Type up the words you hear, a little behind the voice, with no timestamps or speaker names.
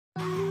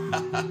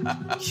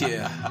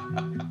Yeah,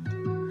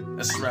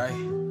 that's right.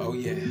 Oh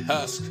yeah,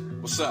 Husk,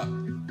 what's up?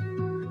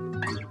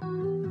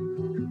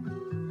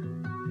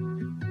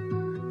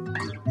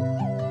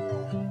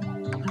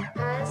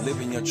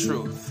 Living your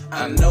truth.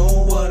 I know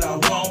what I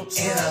want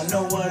and I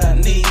know what I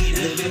need.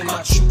 Living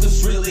my truth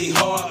is really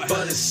hard,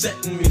 but it's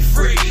setting me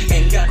free.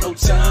 Ain't got no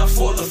time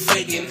for the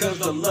faking, cause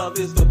the love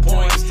is the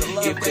point.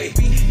 If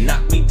they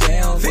knock me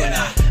down, then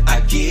I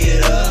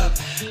get up.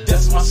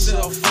 Dust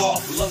myself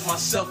off, love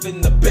myself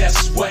in the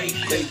best way.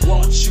 They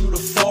want you to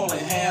fall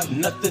and have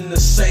nothing to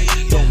say.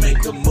 Don't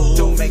make a move,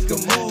 don't make a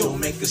move, don't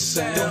make a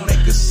sound, don't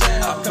make a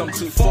sound. I've come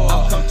too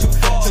far,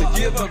 to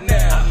give up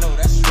now. I know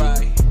that's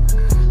right.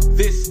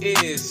 This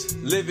is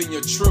Living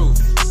Your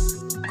Truth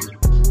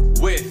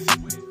with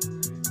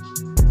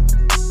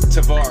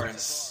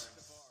Tavares.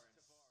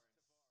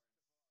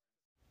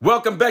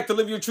 Welcome back to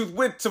Live Your Truth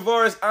with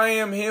Tavares. I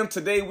am him.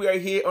 Today we are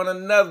here on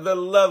another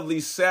lovely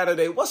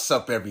Saturday. What's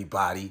up,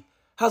 everybody?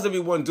 How's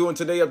everyone doing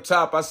today up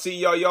top? I see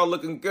y'all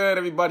looking good.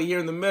 Everybody here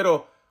in the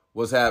middle,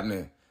 what's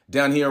happening?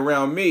 Down here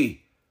around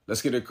me,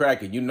 let's get it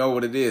cracking. You know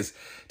what it is.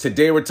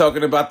 Today we're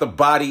talking about the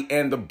body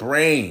and the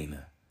brain.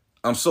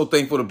 I'm so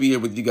thankful to be here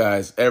with you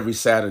guys every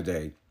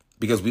Saturday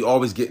because we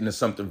always get into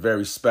something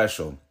very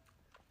special.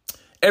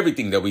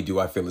 Everything that we do,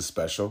 I feel, is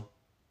special.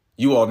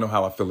 You all know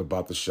how I feel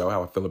about the show,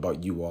 how I feel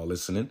about you all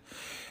listening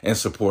and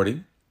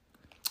supporting.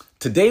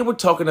 Today, we're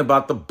talking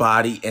about the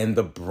body and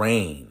the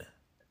brain.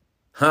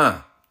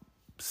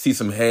 See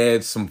some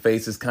heads, some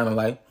faces kind of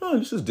like,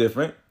 this is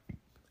different.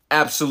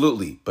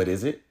 Absolutely. But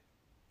is it?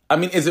 I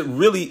mean, is it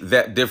really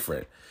that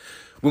different?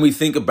 When we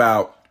think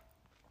about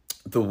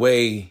the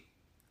way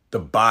the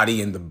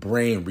body and the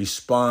brain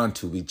respond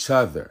to each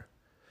other.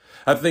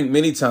 I think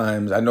many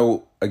times, I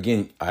know,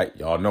 again,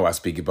 y'all know I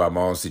speak about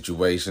my own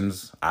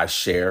situations. I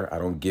share, I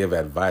don't give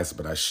advice,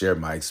 but I share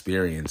my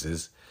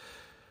experiences.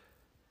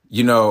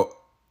 You know,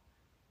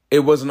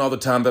 it wasn't all the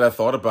time that I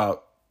thought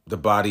about the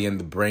body and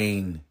the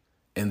brain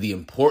and the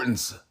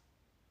importance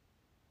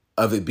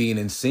of it being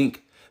in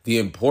sync, the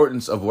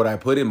importance of what I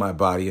put in my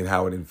body and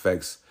how it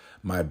affects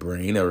my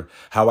brain or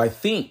how I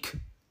think,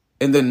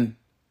 and then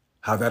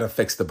how that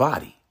affects the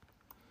body.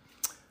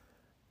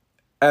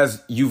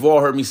 As you've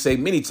all heard me say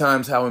many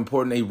times how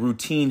important a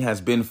routine has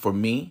been for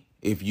me.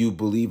 If you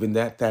believe in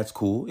that, that's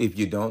cool. If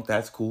you don't,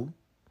 that's cool.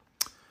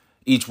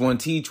 Each one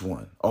teach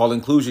one. All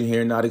inclusion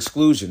here, not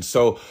exclusion.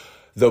 So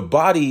the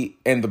body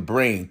and the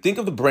brain, think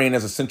of the brain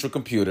as a central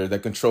computer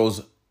that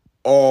controls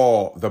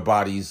all the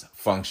body's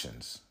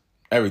functions.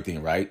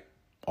 Everything, right?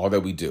 All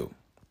that we do.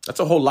 That's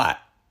a whole lot.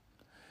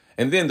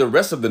 And then the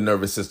rest of the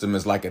nervous system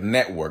is like a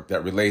network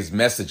that relays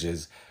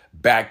messages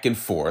back and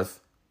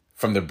forth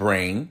from the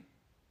brain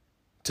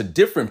to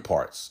different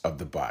parts of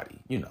the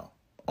body,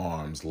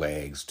 arms,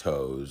 legs,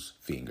 toes,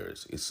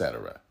 fingers,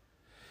 etc.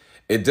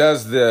 It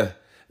does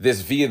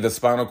this via the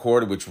spinal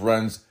cord, which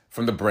runs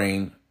from the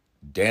brain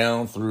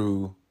down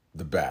through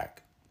the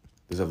back.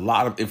 There's a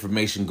lot of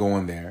information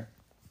going there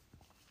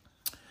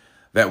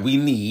that we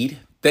need.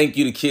 Thank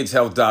you to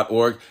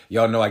kidshealth.org.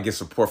 Y'all know I get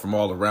support from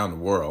all around the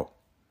world.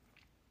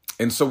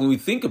 And so when we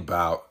think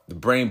about the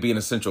brain being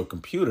a central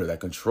computer that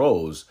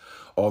controls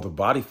all the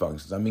body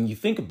functions, I mean, you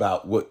think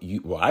about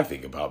I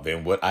think about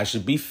then what I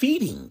should be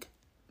feeding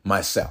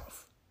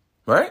myself,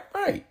 right?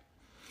 Right.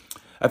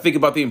 I think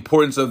about the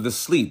importance of the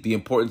sleep, the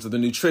importance of the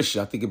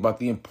nutrition. I think about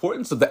the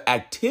importance of the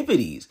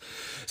activities.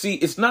 See,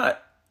 it's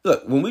not,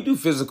 look, when we do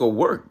physical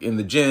work in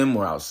the gym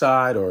or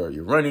outside or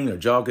you're running or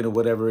jogging or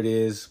whatever it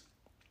is,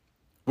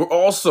 we're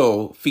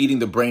also feeding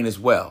the brain as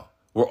well.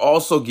 We're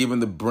also giving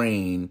the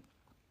brain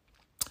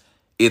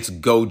its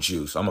go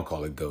juice. I'm going to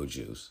call it go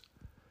juice.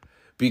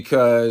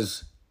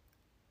 Because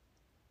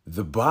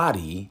the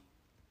body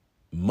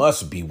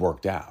must be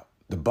worked out.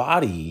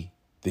 The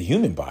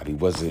human body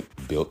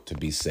wasn't built to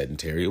be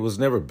sedentary. It was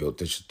never built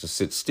to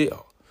sit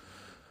still.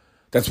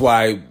 That's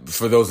why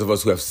for those of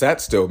us who have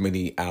sat still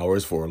many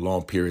hours for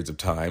long periods of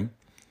time,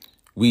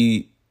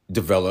 we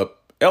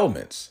develop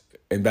ailments.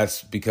 And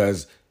that's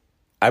because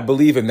I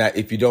believe in that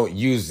if you don't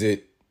use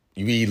it,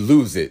 you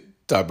lose it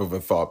type of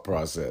a thought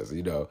process,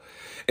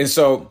 And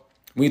so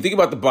when you think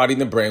about the body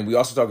and the brain, we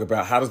also talk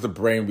about how does the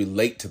brain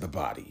relate to the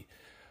body?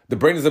 The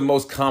brain is the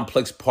most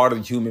complex part of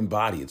the human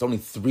body. It's only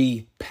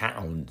 3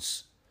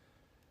 pounds.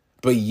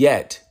 But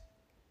yet,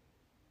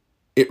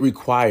 it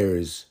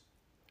requires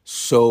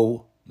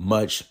so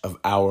much of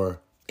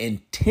our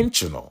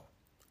intentional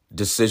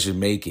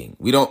decision-making.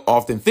 We don't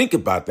often think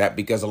about that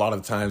because a lot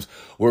of times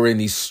we're in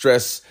these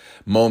stress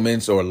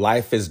moments or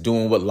life is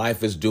doing what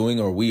life is doing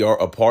or we are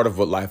a part of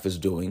what life is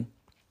doing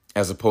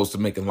as opposed to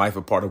making life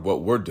a part of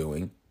what we're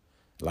doing.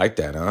 Like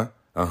that,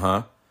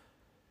 huh?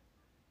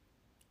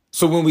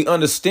 So when we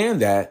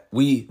understand that,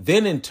 we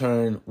then in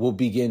turn will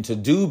begin to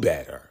do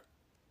better.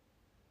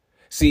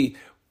 See,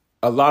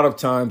 a lot of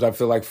times I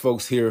feel like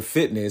folks hear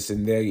fitness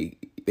and they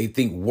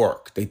think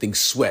work, they think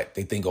sweat,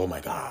 they think, oh my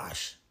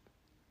gosh.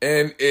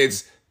 And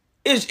it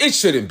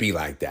shouldn't be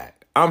like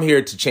that. I'm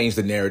here to change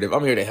the narrative.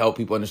 I'm here to help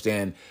people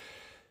understand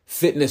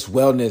fitness,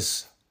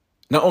 wellness,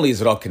 Not only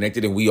is it all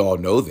connected, and we all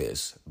know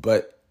this,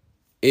 but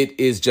it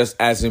is just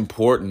as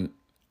important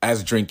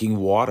as drinking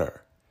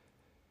water.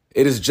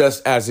 It is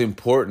just as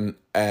important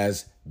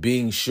as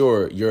being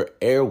sure your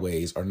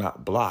airways are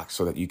not blocked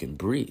so that you can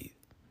breathe.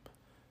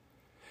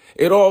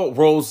 It all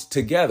rolls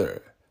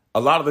together. A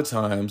lot of the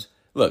times,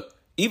 look,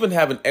 even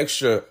having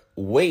extra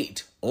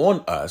weight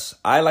on us,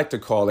 I like to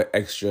call it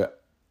extra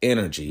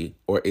energy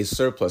or a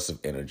surplus of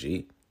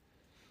energy.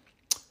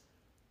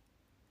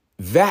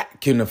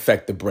 That can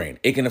affect the brain.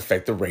 It can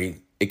affect the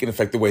way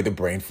the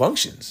brain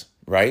functions,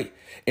 right?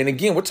 And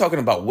again, we're talking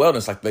about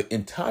wellness, like the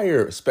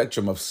entire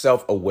spectrum of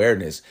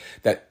self-awareness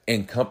that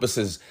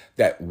encompasses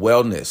that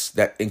wellness,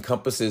 that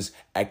encompasses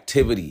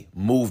activity,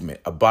 movement,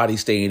 a body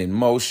staying in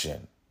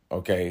motion,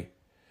 okay?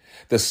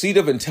 The seat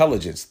of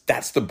intelligence,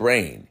 that's the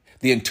brain.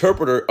 The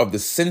interpreter of the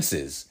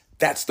senses,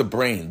 that's the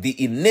brain. The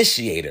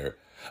initiator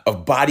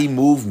of body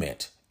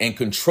movement and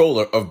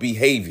controller of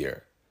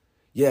behavior.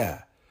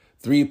 Yeah,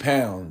 3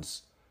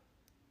 pounds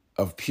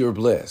of pure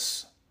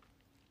bliss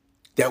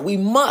that we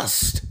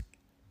must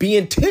be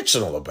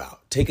intentional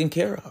about taking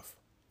care of.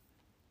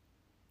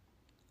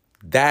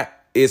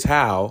 That is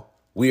how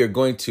we are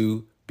going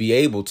to be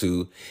able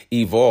to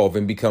evolve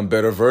and become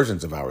better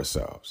versions of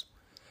ourselves.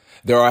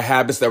 There are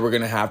habits that we're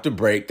going to have to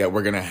break, that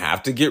we're going to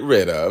have to get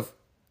rid of.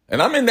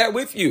 And I'm in that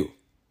with you.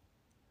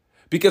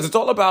 Because it's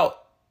all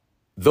about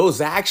those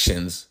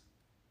actions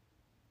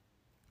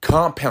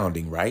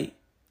compounding, right?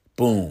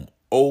 Boom,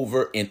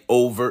 over and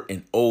over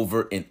and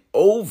over and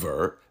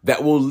over,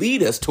 that will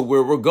lead us to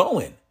where we're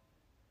going.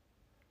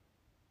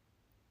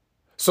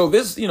 So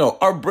this,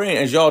 our brain,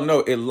 as y'all know,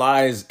 it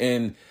lies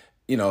in,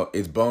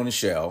 its bone and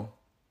shell.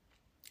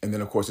 And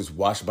then, of course, it's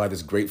washed by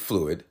this great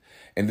fluid.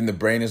 And then the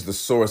brain is the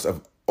source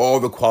of all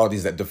the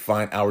qualities that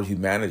define our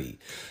humanity.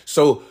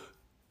 So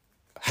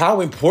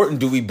how important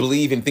do we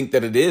believe and think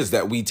that it is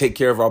that we take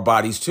care of our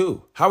bodies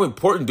too? How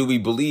important do we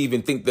believe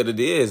and think that it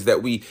is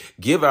that we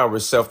give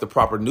ourselves the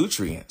proper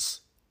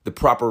nutrients, the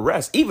proper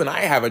rest? Even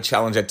I have a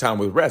challenge at time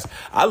with rest.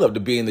 I love to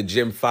be in the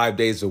gym 5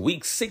 days a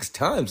week, 6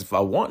 times if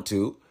I want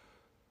to.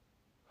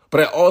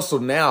 But I also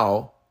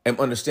now am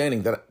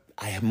understanding that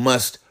I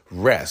must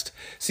rest.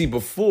 See,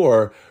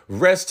 before,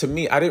 rest to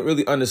me, I didn't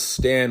really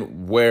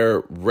understand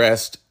where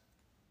rest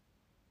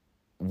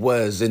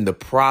was in the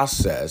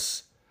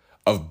process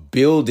of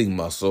building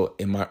muscle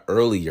in my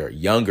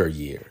younger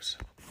years.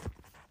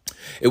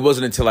 It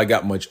wasn't until I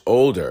got much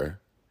older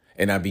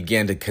and I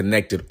began to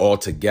connect it all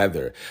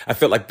together. I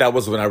felt like that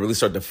was when I really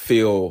started to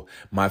feel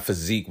my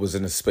physique was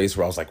in a space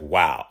where I was like,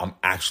 wow, I'm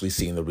actually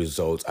seeing the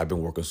results I've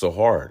been working so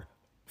hard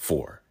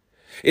for.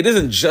 It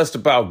isn't just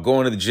about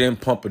going to the gym,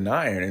 pumping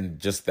iron, and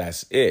just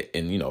that's it.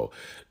 And,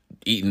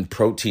 eating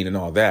protein and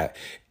all that.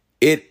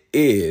 It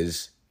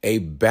is a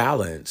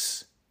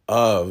balance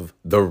of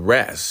the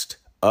rest,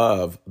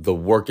 of the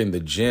work in the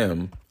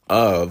gym,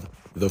 of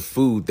the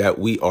food that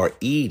we are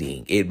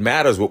eating. It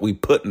matters what we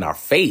put in our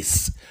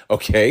face,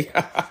 okay?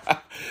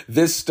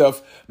 This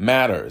stuff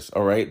matters,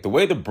 all right? The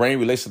way the brain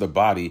relates to the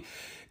body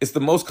is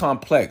the most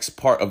complex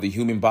part of the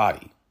human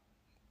body.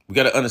 We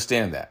got to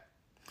understand that.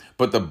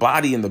 But the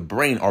body and the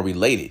brain are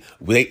related.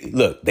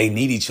 They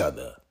need each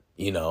other,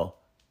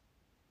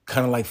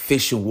 kind of like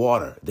fish and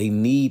water. They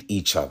need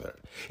each other.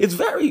 It's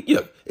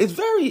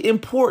very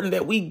important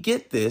that we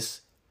get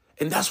this.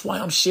 And that's why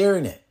I'm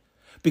sharing it,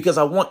 because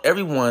I want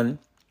anyone,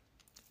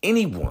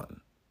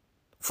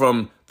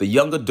 from the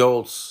young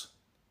adults,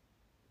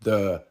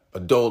 the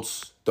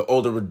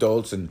older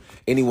adults, and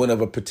anyone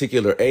of a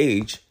particular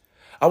age,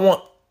 I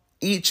want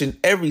each and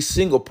every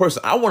single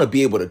person, I want to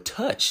be able to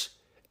touch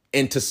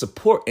and to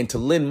support and to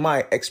lend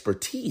my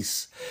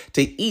expertise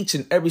to each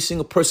and every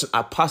single person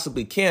I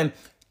possibly can,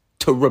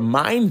 to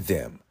remind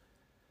them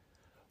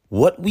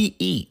what we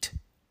eat,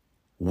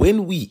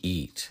 when we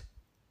eat,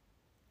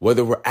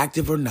 whether we're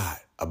active or not,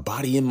 a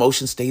body in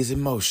motion stays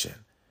in motion.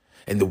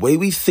 And the way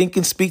we think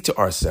and speak to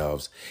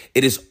ourselves,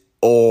 it is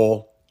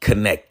all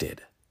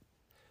connected.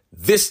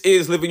 This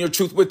is Living Your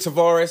Truth with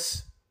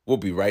Tavares. We'll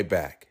be right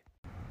back.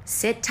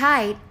 Sit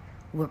tight.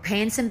 We're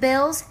paying some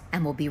bills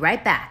and we'll be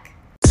right back.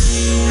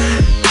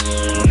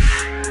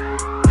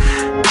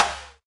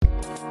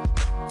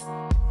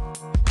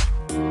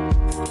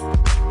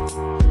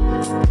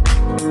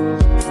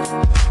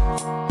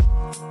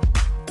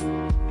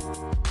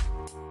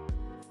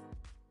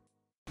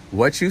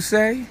 What you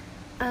say?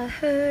 I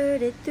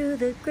heard it through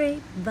the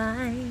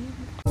grapevine.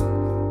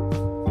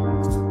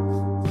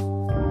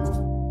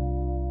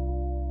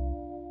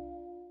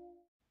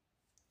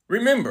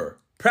 Remember,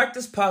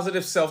 practice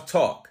positive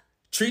self-talk.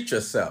 Treat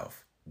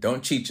yourself.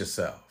 Don't cheat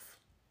yourself.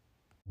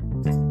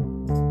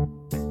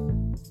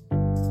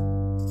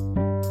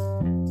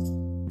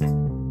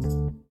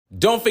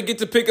 Don't forget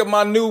to pick up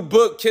my new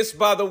book, Kissed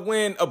by the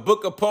Wind, A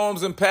Book of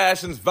Poems and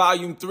Passions,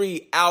 Volume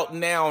 3, out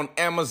now on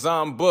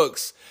Amazon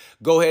Books.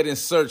 Go ahead and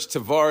search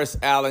Tavares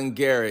Allen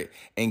Garrett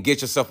and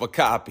get yourself a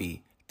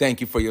copy.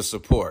 Thank you for your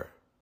support.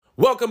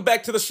 Welcome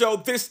back to the show.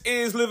 This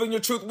is Living Your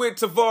Truth with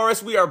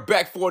Tavares. We are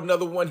back for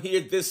another one here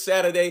this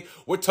Saturday.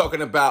 We're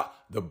talking about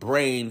the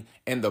brain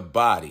and the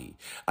body.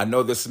 I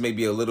know this may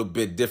be a little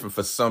bit different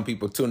for some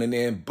people tuning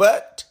in,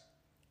 but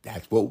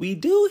that's what we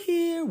do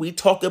here. We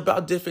talk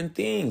about different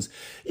things.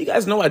 You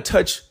guys know I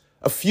touch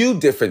a few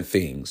different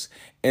things.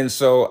 And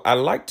so I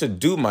like to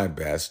do my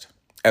best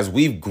as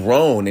we've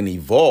grown and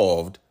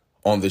evolved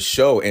on the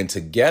show and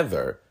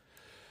together.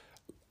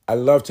 I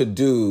love to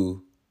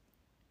do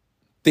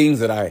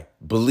things that I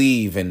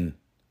believe and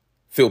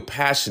feel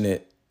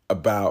passionate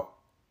about,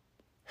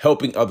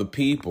 helping other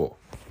people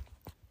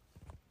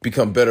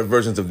become better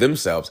versions of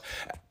themselves.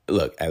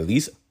 Look, at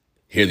least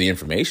hear the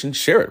information,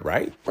 share it,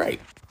 right?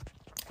 Right.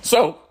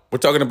 So we're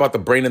talking about the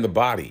brain and the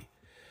body.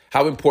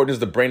 How important is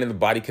the brain and the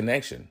body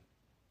connection?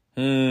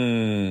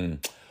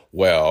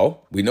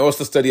 Well, we know it's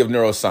the study of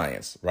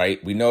neuroscience,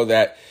 right? We know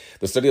that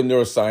the study of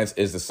neuroscience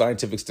is the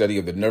scientific study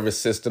of the nervous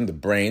system, the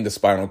brain, the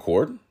spinal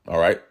cord, all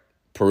right?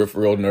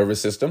 Peripheral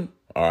nervous system,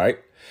 all right?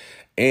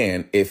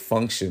 And it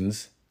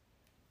functions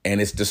and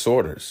its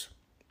disorders.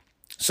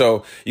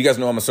 So you guys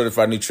know I'm a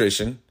certified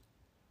nutrition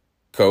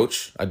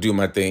coach. I do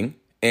my thing.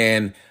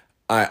 And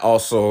I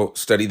also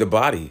study the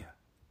body.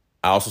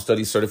 I also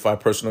study certified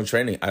personal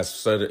training. I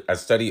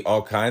study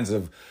all kinds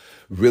of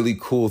really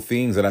cool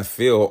things that I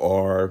feel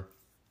are,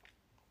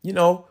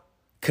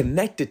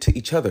 connected to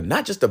each other.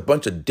 Not just a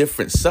bunch of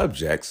different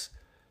subjects,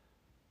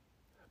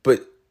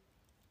 but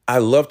I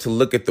love to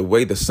look at the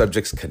way the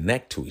subjects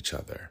connect to each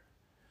other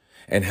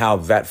and how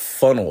that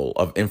funnel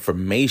of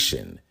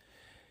information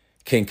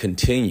can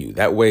continue.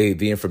 That way,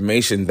 the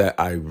information that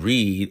I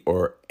read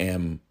or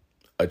am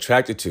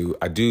attracted to,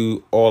 I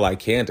do all I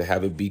can to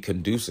have it be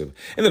conducive.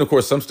 And then, of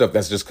course, some stuff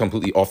that's just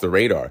completely off the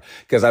radar,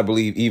 because I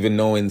believe even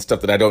knowing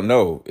stuff that I don't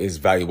know is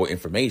valuable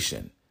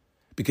information.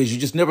 Because you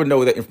just never know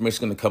where that information is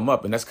going to come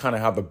up. And that's kind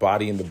of how the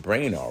body and the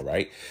brain are,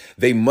 right?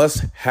 They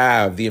must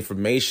have the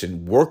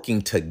information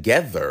working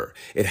together.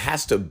 It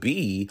has to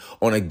be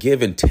on a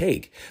give and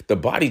take. The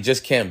body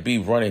just can't be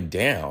running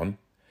down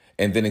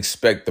and then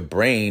expect the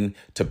brain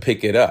to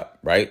pick it up,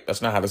 right?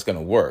 That's not how that's going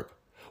to work.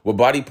 What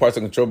body parts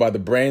are controlled by the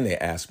brain, they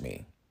ask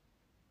me.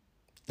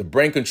 The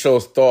brain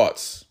controls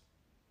thoughts.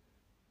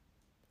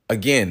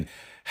 Again,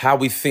 how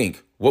we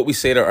think, what we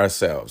say to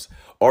ourselves.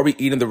 Are we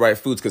eating the right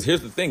foods? Because here's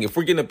the thing. If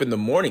we're getting up in the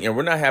morning and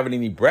we're not having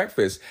any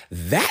breakfast,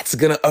 that's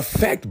going to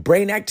affect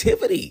brain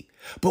activity.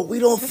 But we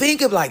don't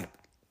think of like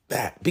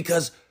that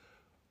because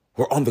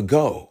we're on the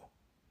go.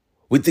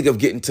 We think of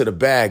getting to the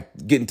bag,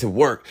 getting to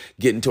work,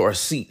 getting to our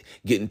seat,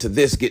 getting to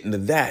this, getting to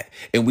that.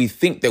 And we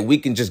think that we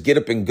can just get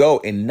up and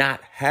go and not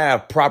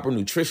have proper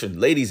nutrition.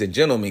 Ladies and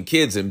gentlemen,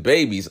 kids and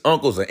babies,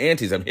 uncles and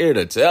aunties, I'm here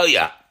to tell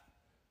ya.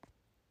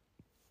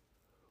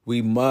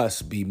 We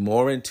must be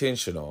more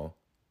intentional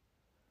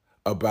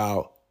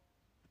about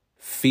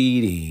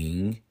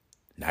feeding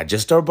not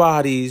just our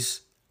bodies,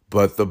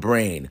 but the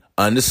brain.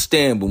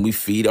 Understand, when we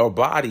feed our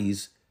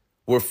bodies,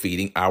 we're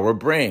feeding our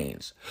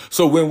brains.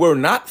 So when we're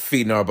not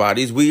feeding our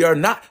bodies, we are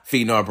not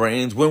feeding our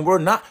brains. When we're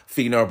not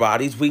feeding our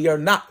bodies, we are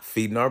not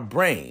feeding our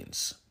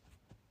brains.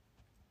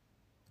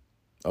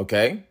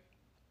 Okay?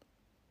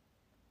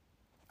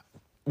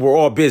 We're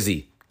all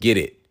busy. Get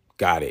it.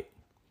 Got it.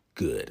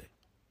 Good.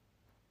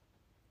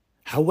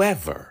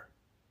 However,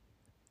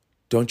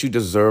 don't you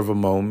deserve a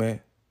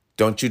moment?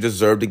 Don't you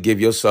deserve to give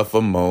yourself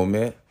a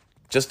moment?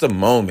 Just a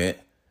moment.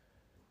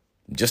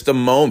 Just a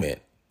moment.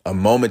 A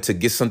moment to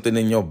get something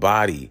in your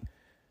body.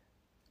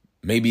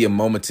 Maybe a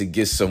moment to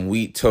get some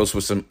wheat toast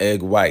with some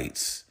egg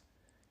whites.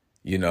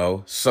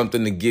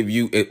 Something to give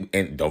you,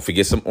 and don't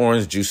forget some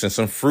orange juice and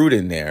some fruit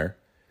in there.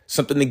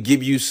 Something to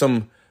give you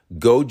some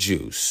go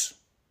juice.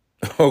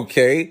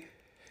 Okay?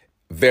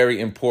 Very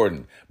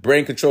important.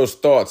 Brain controls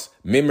thoughts,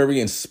 memory,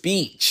 and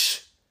speech.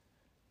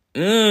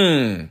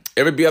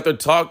 Ever be out there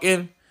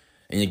talking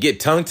and you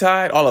get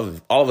tongue-tied all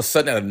of a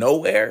sudden out of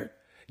nowhere?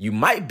 You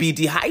might be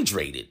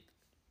dehydrated.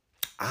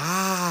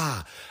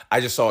 I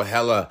just saw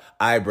hella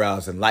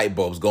eyebrows and light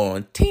bulbs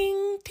going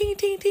ting, ting,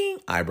 ting, ting.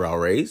 Eyebrow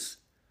raise.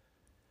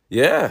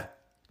 Yeah.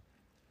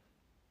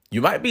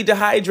 You might be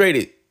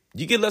dehydrated.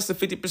 You get less than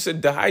 50%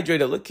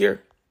 dehydrated. Look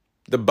here.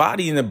 The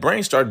body and the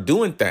brain start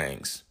doing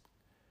things.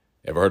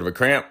 Ever heard of a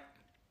cramp?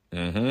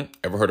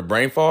 Ever heard of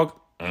brain fog?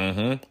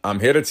 I'm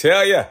here to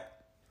tell you.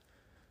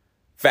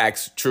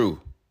 Facts,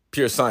 true,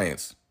 pure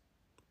science.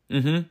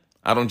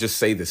 I don't just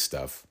say this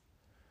stuff.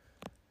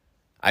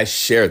 I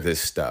share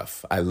this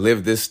stuff. I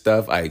live this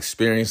stuff. I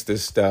experience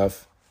this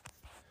stuff.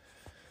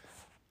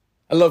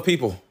 I love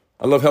people.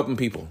 I love helping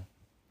people.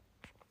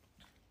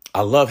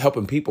 I love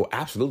helping people,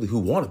 absolutely, who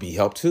want to be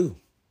helped too.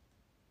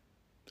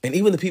 And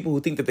even the people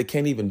who think that they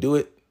can't even do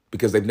it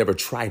because they've never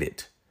tried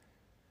it.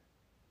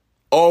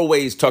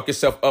 Always talk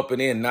yourself up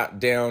and in, not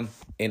down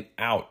and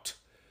out.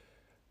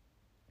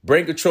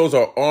 Brain controls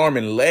our arm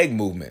and leg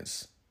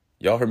movements.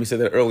 Y'all heard me say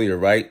that earlier,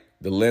 right?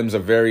 The limbs are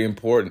very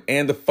important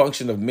and the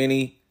function of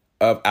many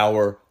of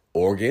our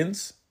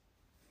organs.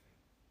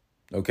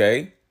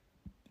 Okay?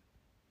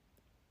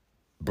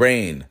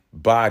 Brain,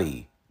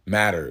 body,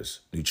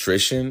 matters.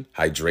 Nutrition,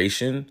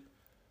 hydration,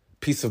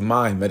 peace of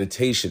mind,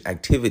 meditation,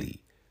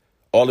 activity,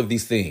 all of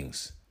these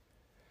things.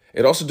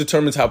 It also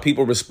determines how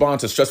people respond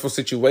to stressful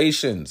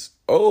situations.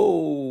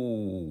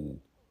 Oh,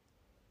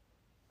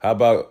 how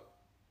about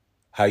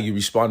how you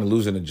respond to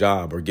losing a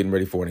job or getting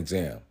ready for an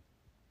exam?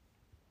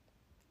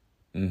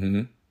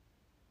 You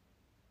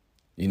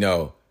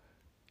know,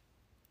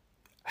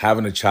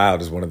 having a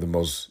child is one of the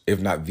most,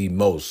 if not the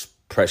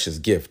most precious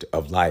gift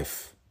of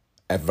life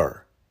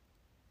ever.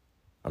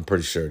 I'm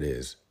pretty sure it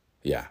is.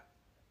 Yeah.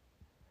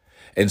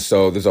 And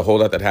so there's a whole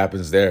lot that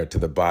happens there to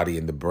the body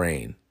and the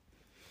brain.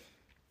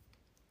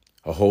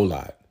 A whole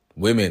lot.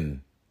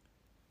 Women,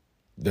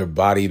 their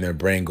body and their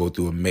brain go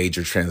through a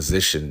major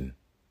transition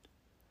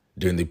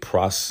during the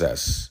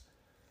process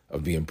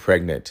of being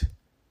pregnant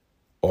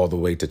all the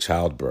way to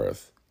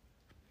childbirth.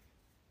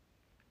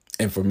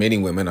 And for many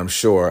women, I'm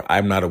sure,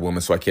 I'm not a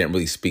woman, so I can't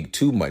really speak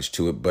too much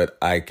to it, but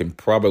I can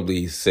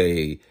probably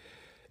say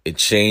it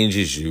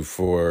changes you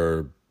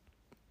for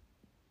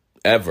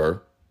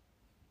ever,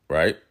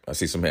 right? I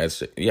see some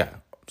heads. Yeah.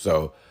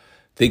 So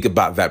think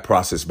about that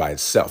process by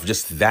itself.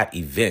 Just that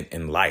event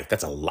in life.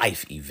 That's a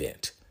life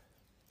event.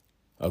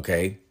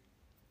 Okay.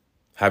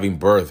 Giving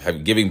birth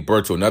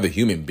to another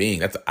human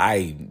being.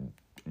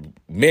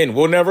 Men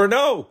will never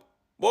know.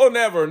 We'll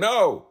never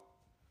know.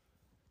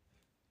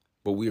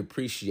 But we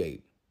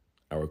appreciate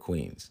our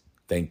queens.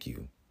 Thank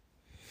you.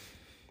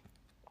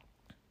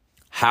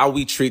 How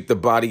we treat the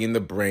body and the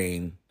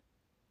brain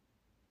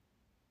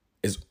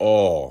is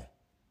all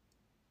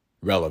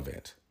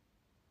relevant.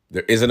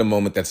 There isn't a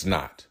moment that's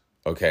not,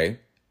 okay?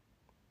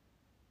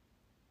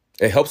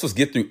 It helps us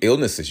get through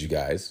illnesses, you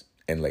guys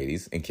and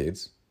ladies and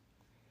kids.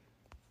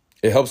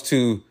 It helps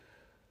to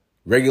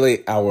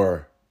regulate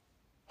our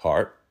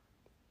heart,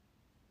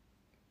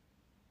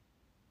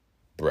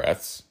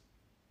 breaths.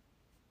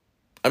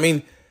 I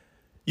mean,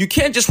 you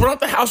can't just run out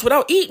the house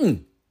without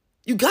eating.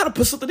 You got to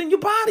put something in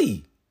your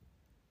body.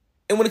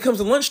 And when it comes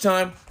to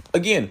lunchtime,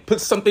 again, put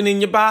something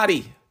in your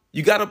body.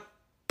 You got to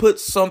put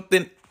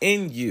something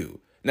in you.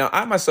 Now,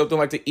 I myself don't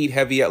like to eat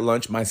heavy at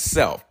lunch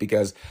myself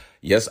because,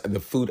 yes, the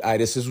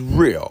fooditis is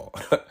real.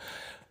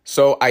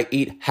 So I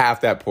eat half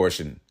that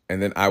portion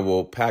and then I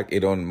will pack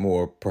it on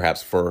more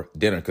perhaps for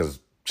dinner because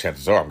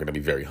chances are I'm going to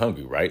be very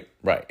hungry, right?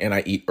 Right. And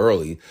I eat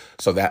early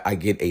so that I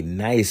get a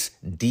nice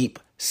deep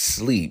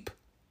sleep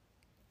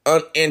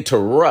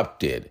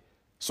uninterrupted.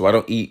 So I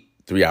don't eat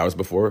 3 hours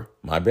before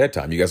my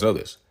bedtime. You guys know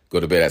this. Go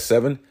to bed at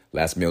 7,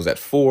 last meal's at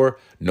 4,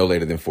 no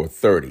later than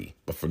 4:30.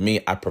 But for me,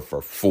 I prefer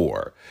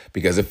 4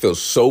 because it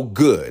feels so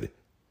good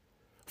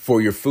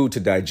for your food to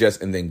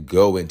digest and then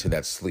go into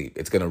that sleep.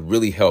 It's going to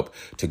really help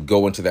to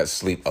go into that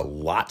sleep a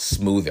lot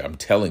smoother. I'm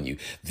telling you,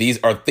 these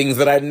are things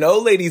that I know,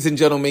 ladies and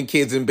gentlemen,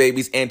 kids and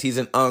babies, aunties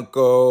and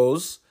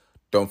uncles.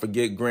 Don't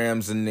forget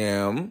Grams and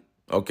them,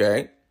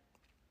 okay?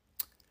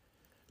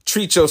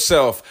 Treat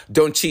yourself.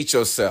 Don't cheat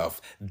yourself.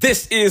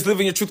 This is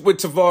Living Your Truth with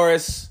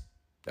Tavares.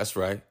 That's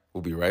right.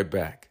 We'll be right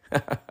back.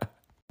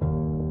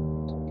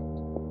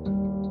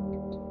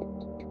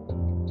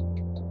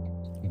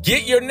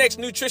 Get your next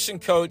nutrition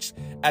coach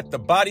at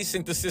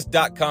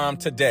thebodysynthesis.com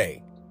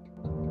today.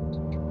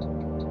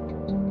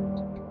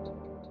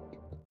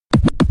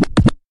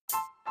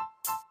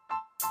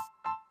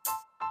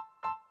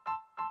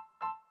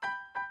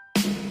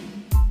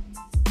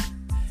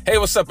 Hey,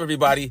 what's up,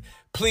 everybody?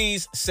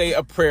 Please say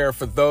a prayer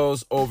for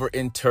those over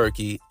in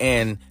Turkey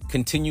and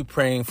continue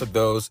praying for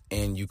those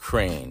in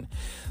Ukraine.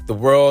 The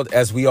world,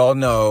 as we all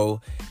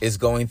know, is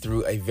going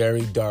through a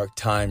very dark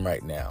time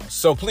right now.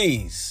 So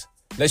please,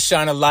 let's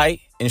shine a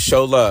light and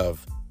show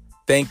love.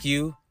 Thank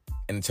you.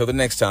 And until the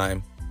next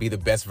time, be the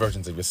best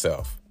versions of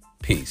yourself.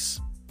 Peace.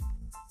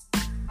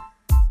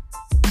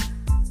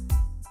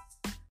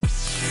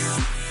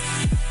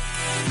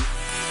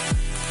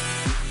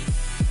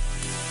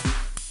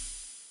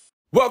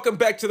 Welcome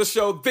back to the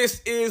show.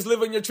 This is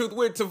Living Your Truth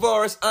with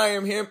Tavares. I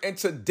am him, and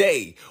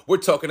today we're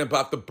talking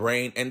about the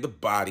brain and the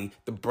body,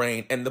 the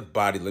brain and the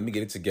body. Let me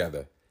get it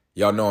together.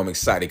 Y'all know I'm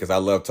excited because I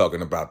love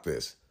talking about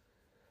this.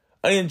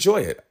 I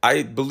enjoy it.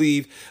 I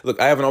believe,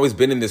 look, I haven't always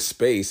been in this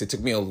space. It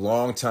took me a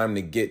long time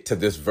to get to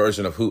this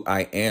version of who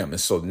I am. And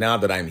so now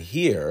that I'm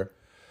here,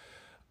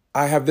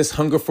 I have this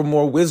hunger for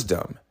more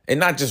wisdom, and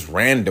not just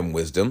random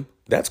wisdom.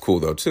 That's cool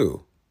though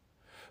too.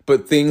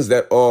 But things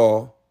that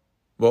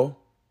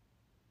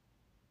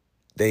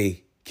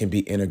they can be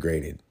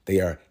integrated.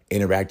 They are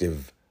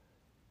interactive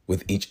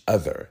with each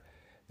other.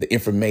 The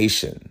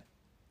information,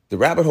 the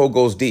rabbit hole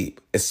goes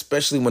deep,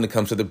 especially when it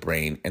comes to the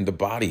brain and the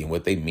body and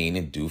what they mean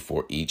and do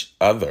for each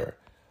other.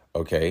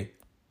 Okay?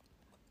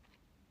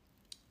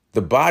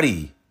 The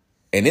body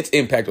and its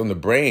impact on the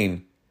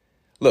brain.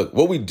 Look,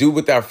 what we do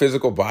with our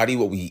physical body,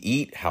 what we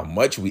eat, how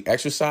much we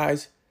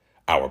exercise,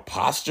 our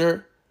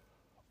posture,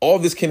 all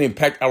this can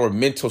impact our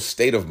mental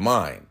state of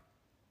mind.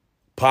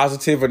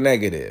 Positive or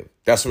negative.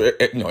 That's what,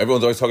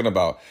 everyone's always talking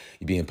about.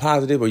 You being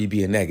positive or you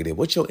being negative.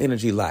 What's your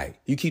energy like?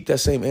 You keep that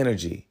same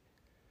energy.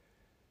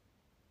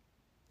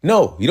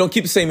 No, you don't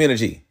keep the same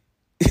energy.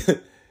 If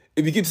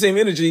you keep the same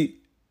energy,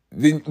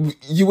 then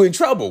you in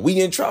trouble.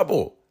 We in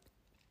trouble.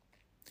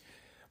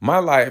 My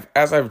life,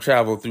 as I've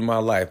traveled through my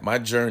life, my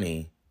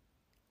journey,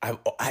 I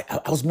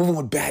was moving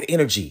with bad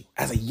energy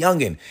as a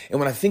youngin'. And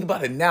when I think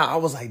about it now, I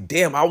was like,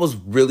 damn, I was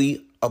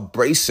really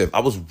abrasive.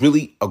 I was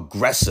really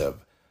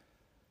aggressive.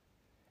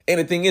 And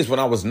the thing is, when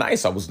I was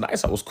nice, I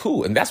was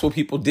cool. And that's what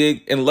people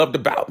did and loved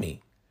about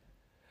me.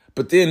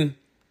 But then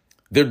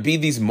there'd be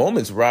these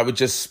moments where I would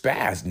just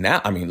spaz.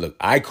 Now, I mean, look,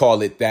 I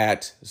call it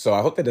that. So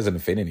I hope that doesn't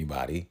offend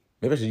anybody.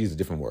 Maybe I should use a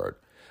different word.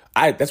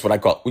 That's what I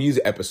call it. We'll use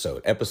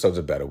episode. Episode's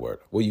a better word.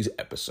 We'll use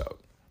episode.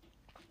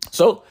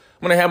 So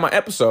when I have my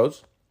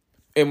episodes,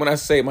 and when I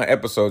say my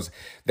episodes,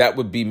 that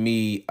would be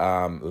me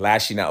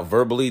lashing out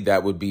verbally.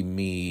 That would be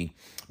me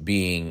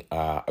being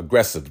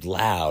aggressive,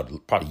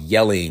 loud, probably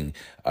yelling,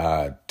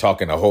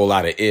 talking a whole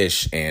lot of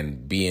ish,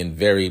 and being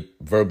very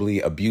verbally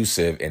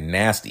abusive and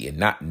nasty and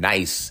not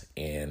nice,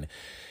 and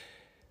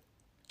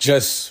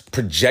just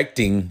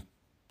projecting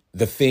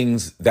the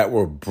things that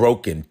were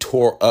broken,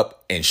 tore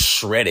up, and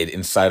shredded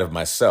inside of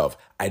myself.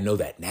 I know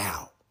that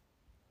now.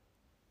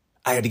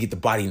 I had to get the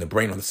body and the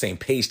brain on the same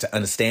page to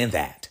understand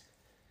that.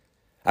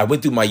 I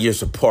went through my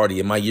years of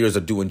partying, my years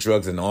of doing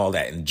drugs and all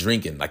that, and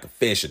drinking like a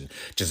fish and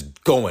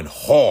just going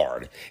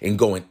hard and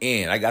going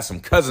in. I got some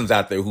cousins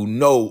out there who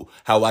know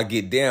how I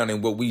get down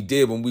and what we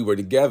did when we were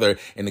together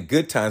and the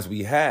good times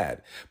we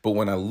had. But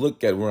when I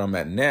look at where I'm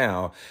at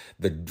now,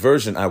 the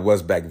version I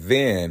was back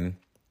then,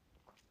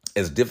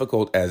 as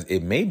difficult as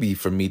it may be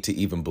for me to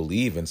even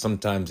believe and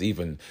sometimes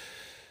even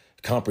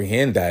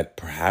comprehend that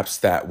perhaps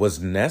that was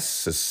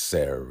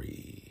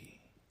necessary.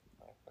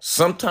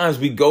 Sometimes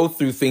we go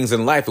through things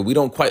in life and we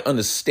don't quite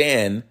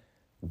understand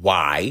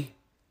why.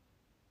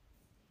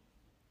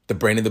 The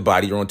brain and the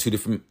body are on two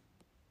different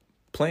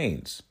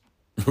planes,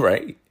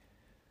 right?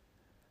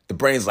 The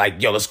brain's like,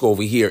 yo, let's go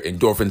over here.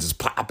 Endorphins is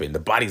popping. The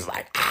body's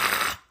like,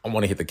 I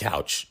want to hit the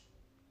couch.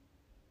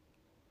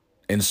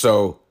 And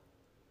so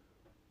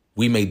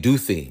we may do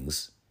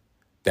things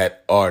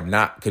that are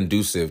not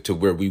conducive to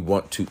where we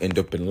want to end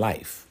up in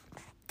life.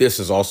 This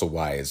is also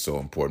why it's so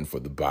important for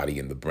the body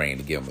and the brain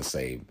to get on the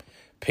same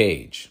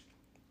page.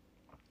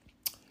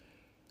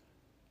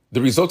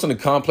 The results in a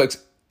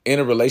complex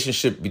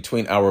interrelationship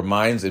between our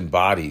minds and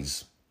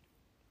bodies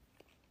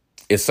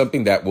is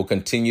something that will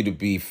continue to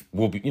be,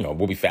 we'll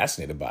be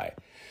fascinated by.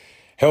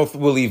 Health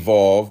will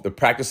evolve. The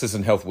practices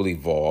in health will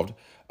evolve.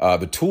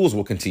 The tools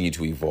will continue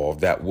to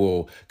evolve that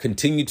will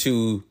continue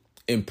to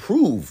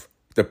improve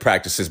the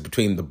practices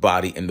between the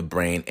body and the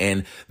brain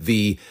and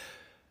the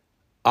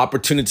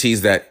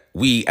opportunities that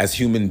we as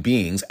human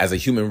beings, as a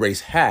human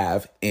race,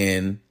 have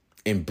in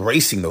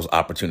embracing those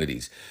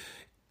opportunities.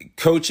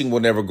 Coaching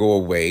will never go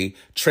away.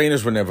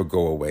 Trainers will never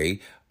go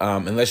away.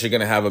 Unless you're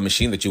going to have a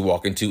machine that you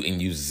walk into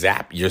and you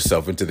zap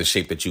yourself into the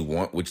shape that you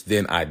want, which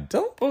then I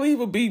don't believe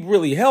would be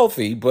really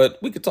healthy, but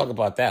we could talk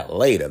about that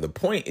later. The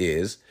point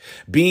is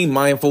being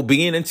mindful,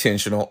 being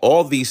intentional,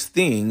 all these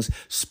things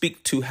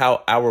speak to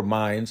how our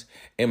minds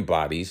and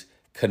bodies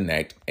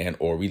connect and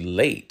or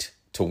relate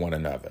to one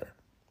another.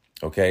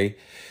 Okay?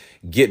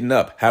 Getting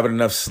up, having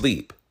enough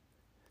sleep,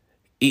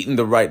 eating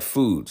the right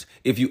foods.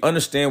 If you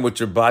understand what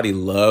your body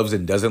loves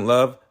and doesn't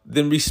love,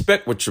 then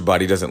respect what your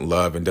body doesn't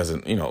love and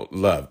doesn't,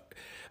 love,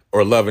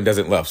 or love and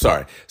doesn't love.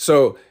 Sorry.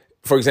 So,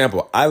 for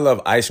example, I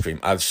love ice cream.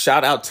 I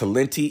shout out to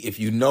Linty. If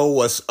you know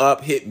what's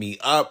up, hit me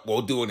up.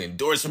 We'll do an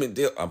endorsement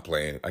deal. I'm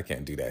playing. I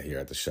can't do that here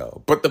at the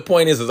show. But the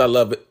point is I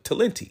love it.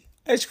 Talenti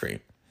ice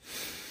cream.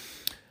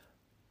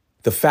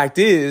 The fact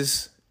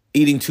is,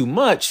 eating too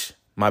much,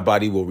 my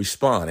body will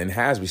respond and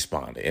has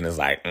responded. And it's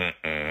like,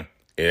 it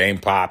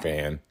ain't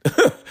popping.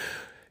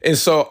 And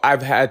so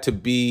I've had to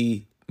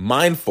be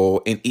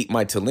mindful and eat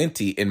my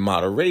Talenti in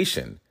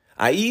moderation.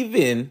 I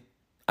even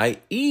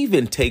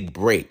take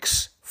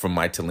breaks from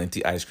my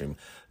Talenti ice cream.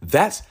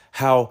 That's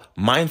how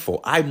mindful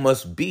I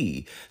must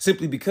be,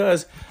 simply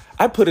because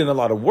I put in a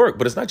lot of work.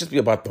 But it's not just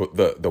about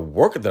the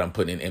work that I'm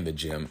putting in the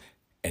gym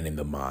and in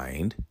the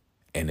mind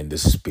and in the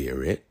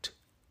spirit.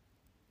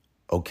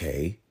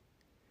 Okay.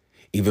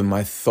 Even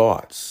my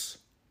thoughts.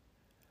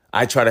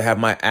 I try to have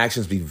my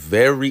actions be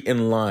very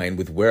in line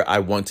with where I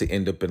want to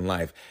end up in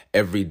life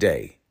every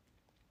day.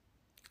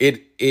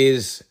 It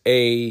is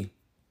a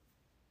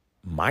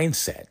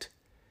mindset.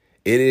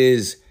 It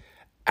is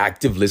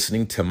active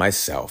listening to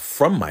myself,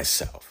 from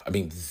myself. I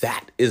mean,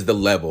 that is the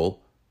level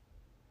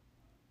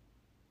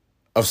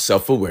of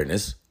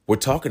self-awareness we're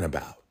talking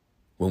about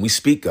when we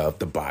speak of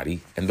the body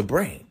and the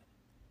brain.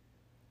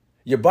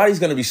 Your body's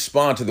going to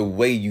respond to the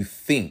way you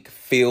think,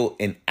 feel,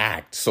 and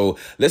act. So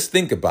let's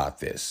think about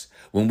this.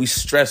 When we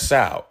stress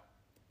out,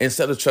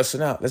 instead of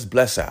stressing out, let's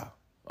bless out,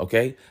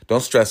 okay?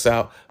 Don't stress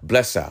out,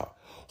 bless out.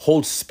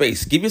 Hold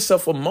space. Give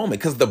yourself a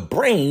moment, because the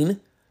brain,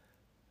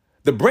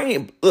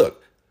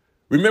 look,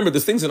 remember,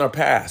 there's things in our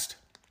past.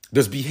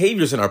 There's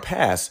behaviors in our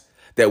past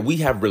that we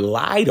have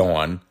relied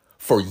on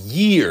for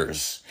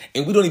years,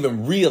 and we don't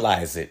even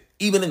realize it,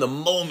 even in the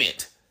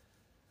moment.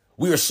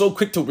 We are so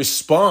quick to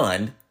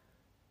respond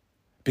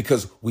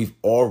because we've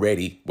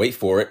already, wait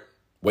for it,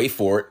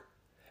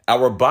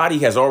 Our body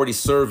has already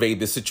surveyed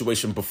this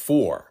situation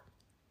before.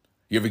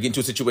 You ever get into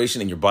a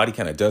situation and your body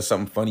kind of does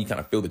something funny, you kind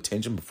of feel the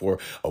tension before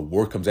a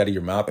word comes out of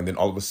your mouth, and then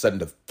all of a sudden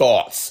the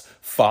thoughts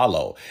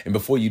follow. And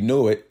before you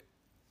know it,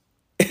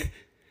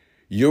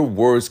 your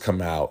words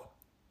come out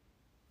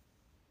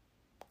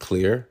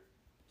clear,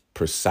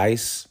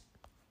 precise,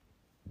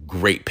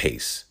 great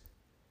pace.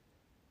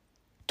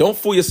 Don't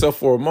fool yourself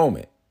for a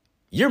moment.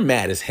 You're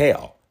mad as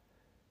hell,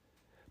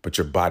 but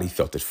your body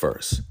felt it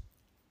first.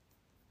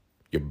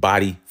 Your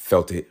body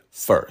felt it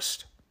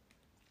first.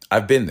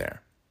 I've been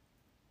there.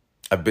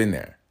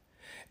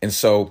 And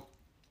so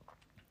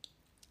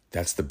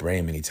that's the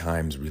brain many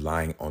times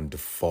relying on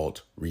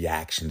default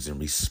reactions and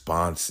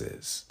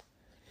responses.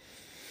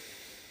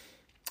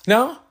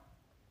 Now,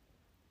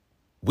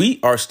 we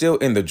are still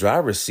in the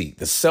driver's seat.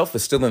 The self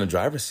is still in the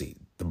driver's seat.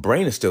 The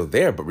brain is still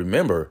there. But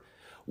remember,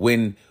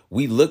 when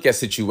we look at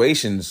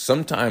situations,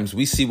 sometimes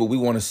we see what we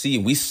want to see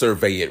and we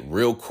survey it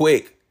real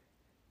quick.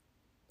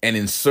 And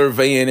in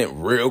surveying it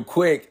real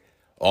quick,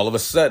 all of a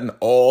sudden,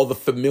 all the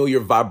familiar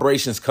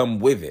vibrations come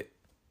with it.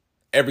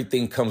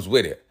 Everything comes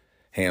with it.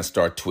 Hands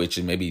start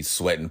twitching, maybe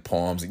sweating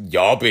palms.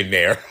 Y'all been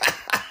there.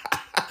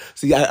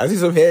 See, I see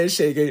some head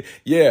shaking.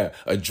 Yeah,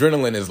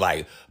 adrenaline is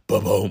like,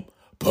 boom, boom,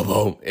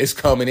 boom. It's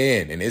coming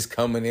in, and it's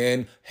coming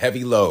in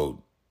heavy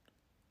load.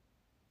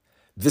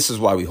 This is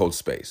why we hold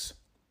space.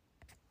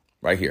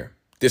 Right here.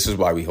 This is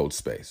why we hold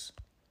space.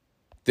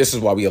 This is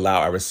why we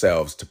allow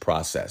ourselves to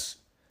process.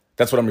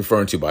 That's what I'm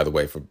referring to, by the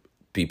way, for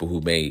people who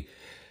may,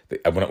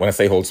 when I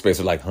say hold space,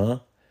 they're like, huh?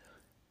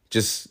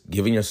 Just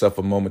giving yourself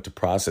a moment to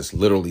process,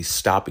 literally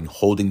stopping,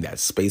 holding that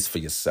space for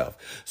yourself.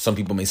 Some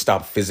people may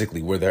stop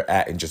physically where they're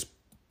at and just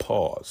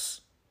pause.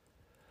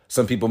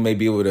 Some people may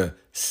be able to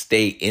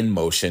stay in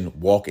motion,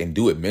 walk and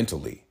do it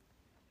mentally.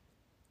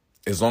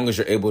 As long as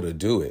you're able to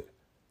do it,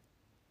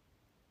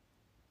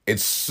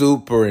 it's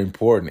super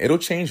important. It'll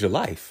change your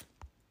life.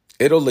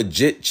 It'll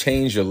legit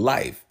change your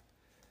life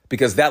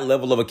because that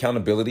level of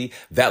accountability,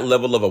 that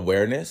level of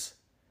awareness,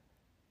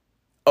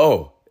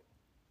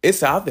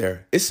 it's out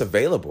there. It's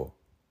available.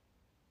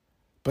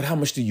 But how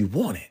much do you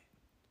want it?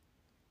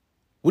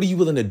 What are you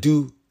willing to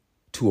do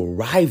to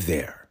arrive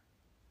there?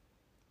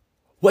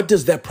 What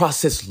does that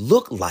process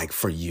look like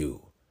for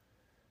you?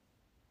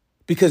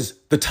 Because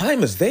the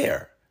time is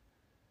there.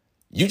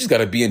 You just got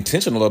to be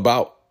intentional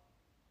about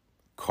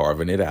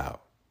carving it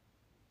out.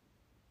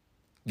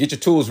 Get your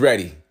tools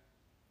ready.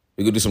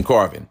 We're going to do some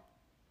carving.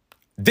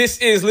 This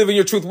is Living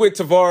Your Truth with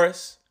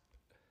Tavares.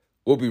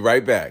 We'll be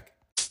right back.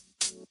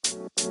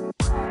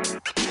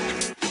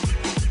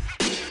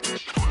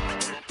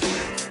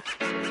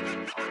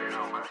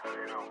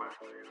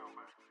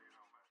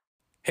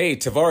 Hey,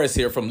 Tavares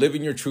here from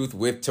Living Your Truth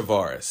with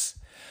Tavares.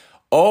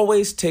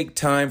 Always take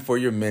time for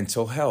your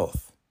mental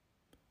health.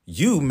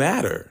 You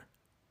matter.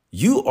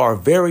 You are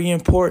very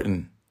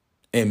important,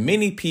 and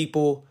many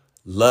people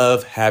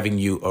love having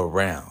you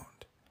around.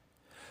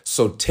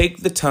 So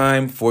take the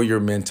time for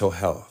your mental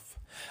health.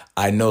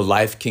 I know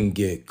life can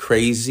get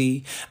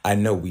crazy. I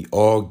know we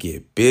all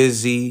get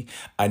busy.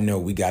 I know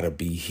we got to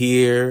be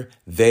here,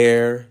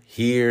 there,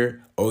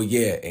 here. Oh,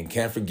 yeah, and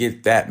can't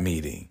forget that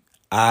meeting.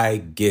 I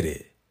get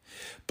it.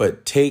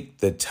 But take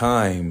the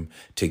time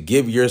to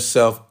give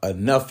yourself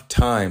enough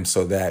time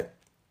so that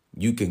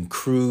you can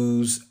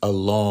cruise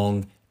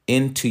along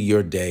into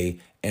your day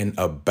and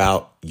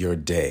about your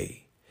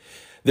day.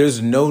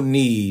 There's no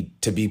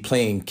need to be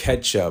playing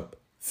catch up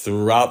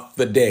throughout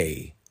the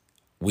day.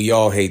 We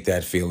all hate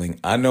that feeling.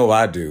 I know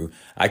I do.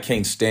 I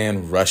can't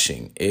stand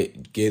rushing.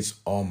 It gets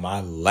on my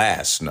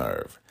last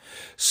nerve.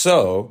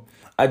 So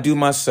I do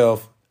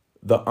myself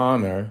the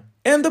honor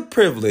and the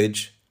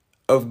privilege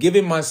of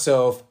giving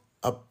myself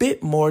a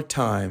bit more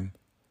time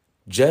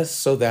just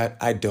so that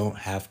I don't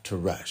have to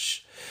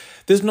rush.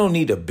 There's no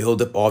need to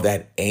build up all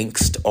that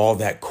angst, all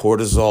that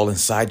cortisol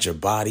inside your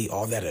body,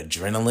 all that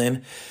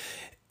adrenaline.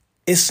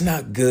 It's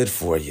not good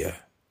for you.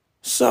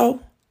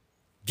 So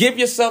give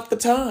yourself the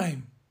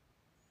time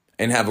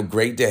and have a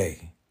great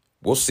day.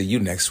 We'll see you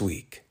next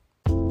week.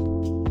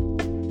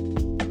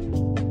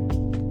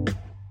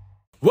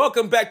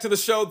 Welcome back to the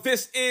show.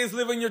 This is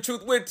Living Your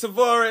Truth with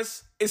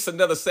Tavares. It's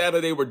another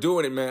Saturday. We're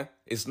doing it, man.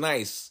 It's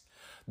nice.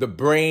 The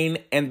brain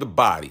and the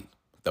body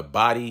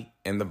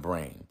and the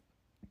brain.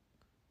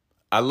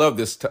 I love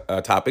this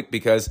topic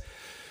because,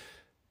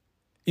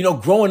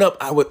 growing up,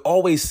 I would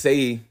always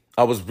say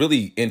I was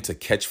really into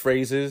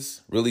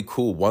catchphrases, really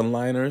cool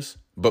one-liners,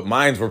 but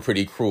mine were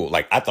pretty cruel.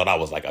 Like, I thought I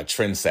was like a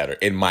trendsetter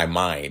in my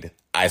mind.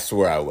 I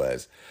swear I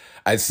was.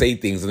 I'd say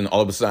things and then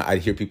all of a sudden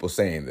I'd hear people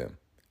saying them.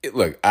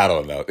 Look, I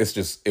don't know.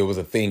 It was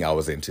a thing I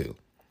was into.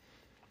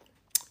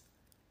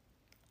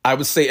 I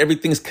would say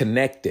everything's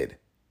connected.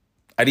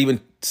 I'd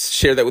even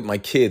share that with my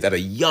kids at a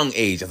young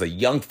age, as a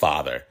young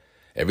father.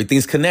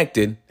 Everything's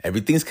connected.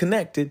 Everything's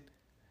connected.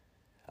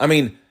 I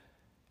mean,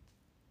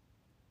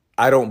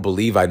 I don't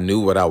believe I knew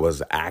what I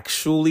was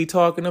actually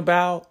talking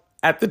about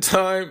at the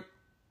time.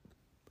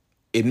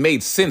 It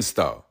made sense,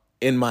 though,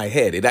 in my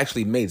head. It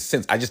actually made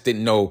sense. I just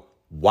didn't know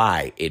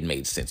why it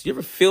made sense. You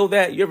ever feel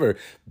that? You ever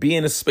be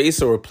in a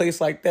space or a place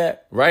like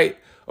that, right?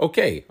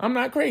 Okay, I'm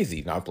not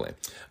crazy. No,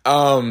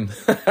 I'm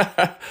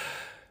playing.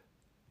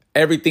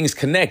 Everything's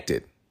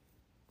connected.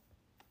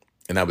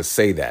 And I would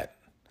say that.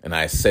 And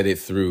I said it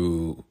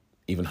through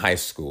even high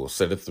school,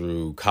 said it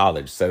through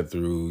college, said it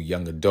through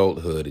young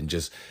adulthood, and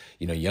just,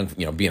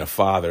 being a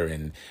father,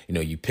 and,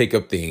 you pick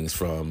up things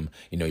from,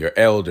 your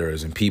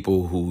elders and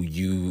people who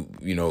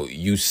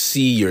you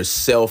see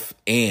yourself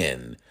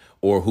in,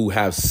 or who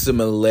have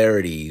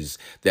similarities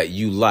that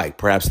you like,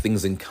 perhaps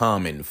things in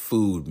common,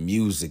 food,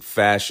 music,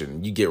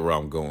 fashion. You get where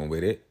I'm going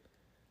with it.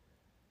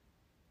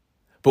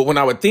 But when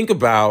I would think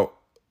about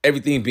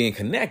everything being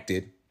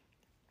connected,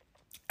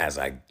 as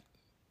I,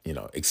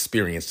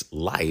 experienced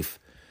life,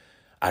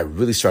 I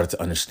really started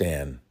to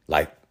understand,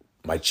 like,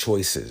 my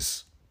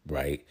choices,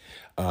 right?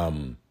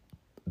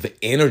 The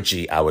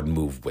energy I would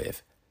move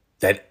with,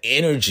 that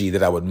energy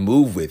that I would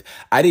move with.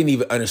 I didn't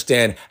even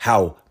understand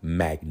how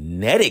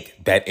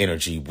magnetic that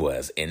energy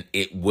was, and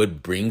it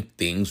would bring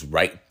things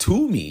right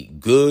to me,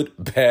 good,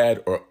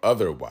 bad, or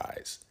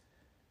otherwise.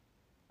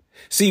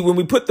 See, when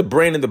we put the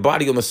brain and the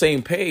body on the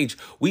same page,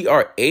 we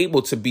are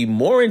able to be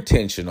more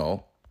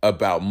intentional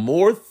about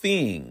more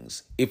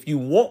things. If you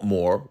want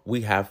more,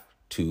 we have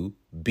to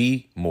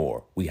be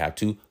more. We have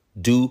to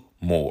do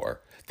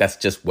more. That's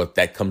just what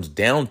that comes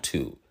down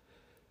to.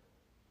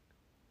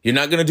 You're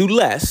not going to do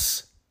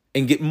less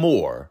and get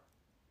more.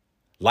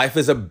 Life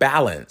is a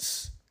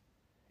balance.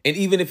 And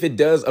even if it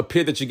does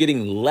appear that you're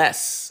getting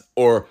less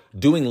or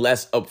doing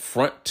less up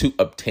front to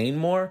obtain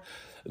more,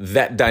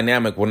 that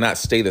dynamic will not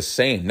stay the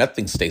same.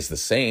 Nothing stays the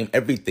same.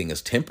 Everything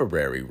is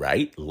temporary,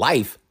 right?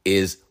 Life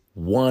is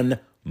one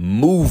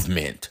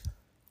movement.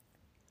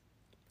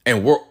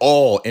 And we're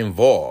all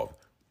involved.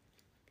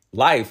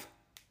 Life,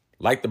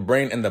 like the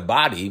brain and the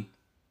body,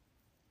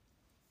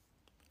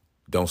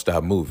 don't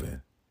stop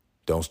moving.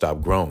 Don't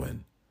stop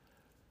growing.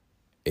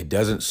 It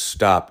doesn't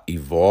stop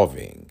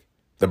evolving.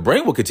 The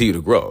brain will continue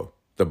to grow.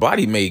 The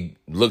body may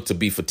look to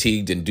be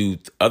fatigued and do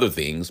other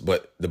things,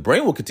 but the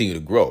brain will continue to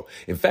grow.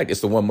 In fact,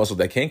 it's the one muscle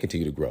that can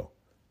continue to grow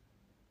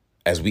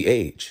as we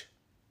age.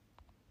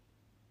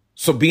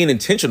 So being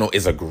intentional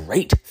is a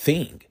great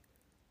thing.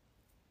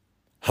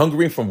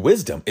 Hungering for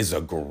wisdom is a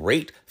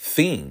great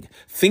thing.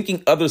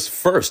 Thinking others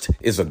first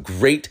is a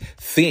great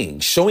thing.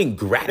 Showing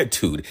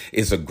gratitude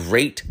is a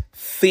great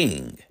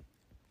thing.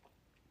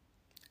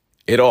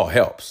 It all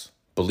helps.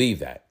 Believe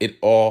that. It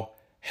all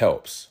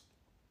helps.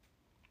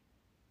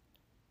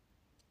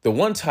 The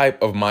one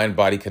type of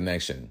mind-body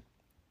connection,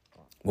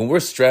 when we're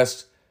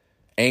stressed,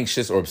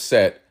 anxious, or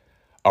upset,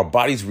 our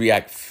bodies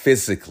react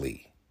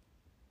physically.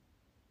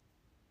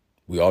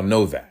 We all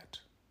know that,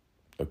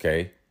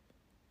 okay?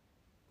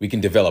 We can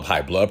develop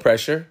high blood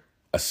pressure,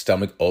 a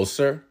stomach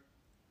ulcer,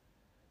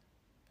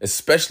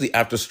 especially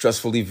after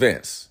stressful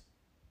events,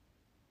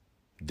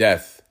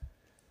 death,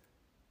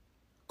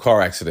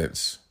 car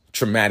accidents,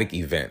 traumatic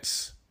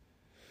events,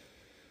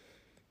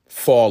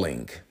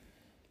 falling.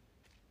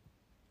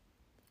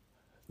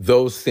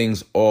 Those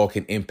things all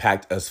can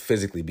impact us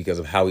physically because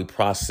of how we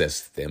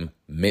process them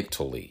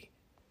mentally.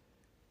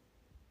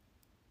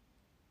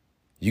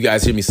 You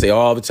guys hear me say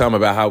all the time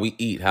about how we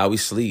eat, how we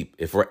sleep,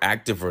 if we're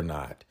active or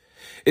not.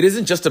 It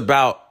isn't just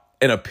about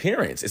an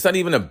appearance. It's not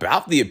even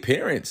about the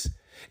appearance.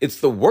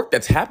 It's the work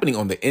that's happening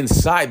on the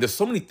inside. There's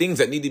so many things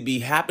that need to be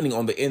happening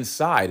on the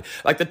inside,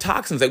 like the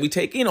toxins that we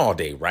take in all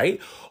day,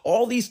 right?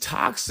 All these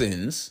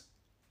toxins,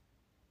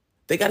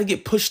 they got to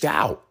get pushed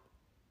out.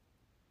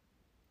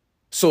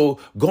 So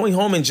going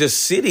home and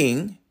just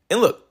sitting,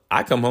 and look,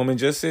 I come home and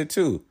just sit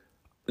too.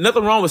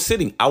 Nothing wrong with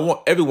sitting. I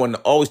want everyone to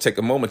always take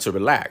a moment to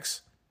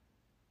relax.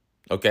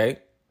 Okay?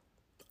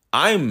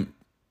 I'm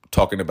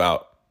talking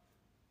about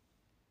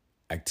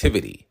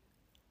activity,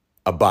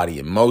 a body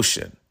in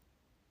motion.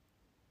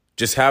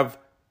 Just have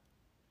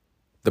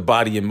the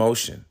body in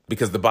motion,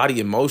 because the body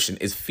in motion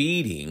is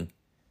feeding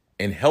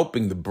and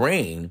helping the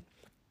brain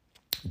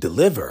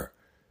deliver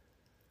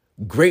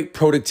great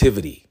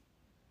productivity.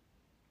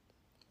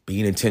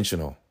 Being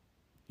intentional.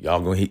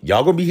 Y'all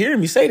gonna be hearing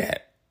me say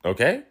that,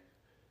 okay?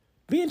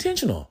 Be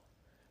intentional.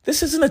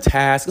 This isn't a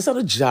task. It's not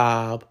a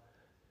job.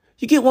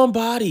 You get one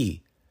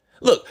body.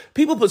 Look,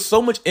 people put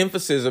so much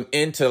emphasis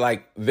into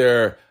like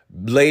their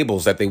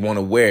labels that they want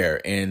to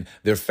wear and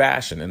their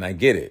fashion, and I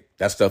get it.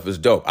 That stuff is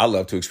dope. I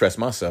love to express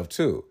myself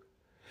too.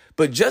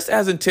 But just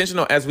as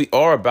intentional as we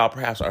are about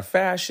perhaps our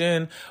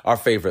fashion, our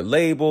favorite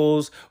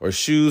labels or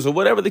shoes or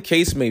whatever the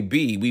case may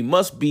be, we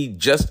must be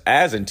just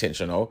as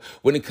intentional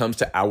when it comes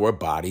to our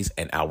bodies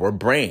and our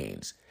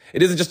brains.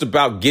 It isn't just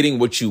about getting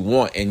what you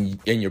want and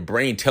your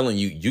brain telling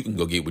you you can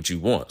go get what you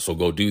want, so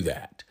go do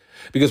that.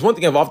 Because one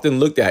thing I've often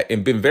looked at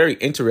and been very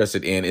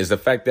interested in is the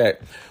fact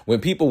that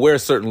when people wear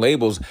certain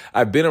labels,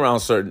 I've been around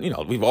certain,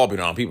 we've all been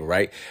around people,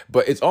 right?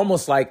 But it's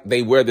almost like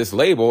they wear this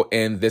label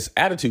and this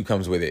attitude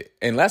comes with it.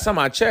 And last time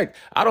I checked,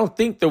 I don't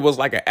think there was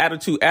like an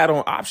attitude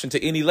add-on option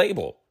to any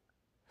label.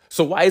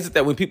 So why is it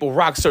that when people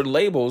rock certain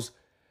labels,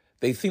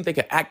 they think they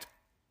can act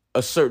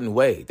a certain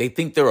way? They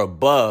think they're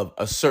above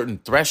a certain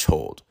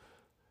threshold.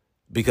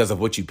 because of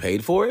what you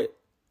paid for it,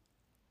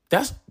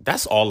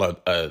 that's all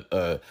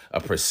a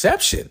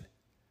perception.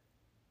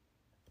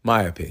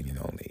 My opinion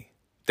only.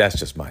 That's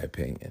just my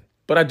opinion.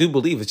 But I do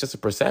believe it's just a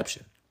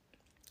perception.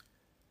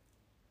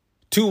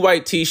 2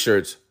 white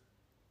t-shirts,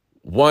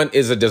 one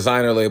is a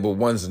designer label,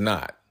 one's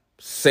not.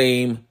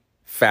 Same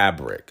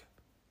fabric.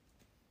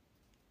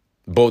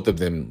 Both of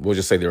them, we'll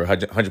just say they're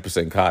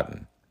 100%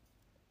 cotton,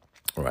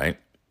 right?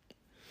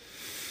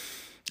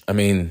 I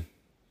mean,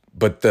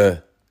 but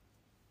the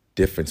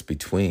difference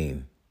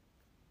between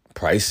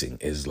pricing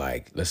is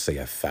like, let's say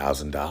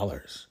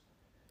 $1,000.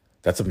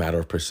 That's a matter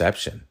of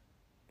perception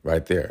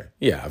right there.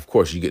 Yeah, of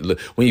course,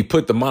 when you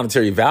put the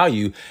monetary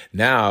value,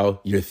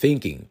 now you're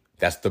thinking.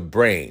 That's the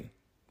brain.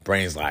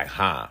 Brain's like,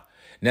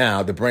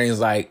 Now the brain's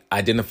like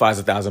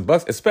identifies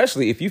 $1,000,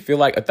 especially if you feel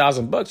like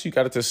 $1,000 you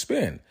got it to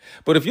spend.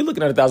 But if you're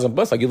looking at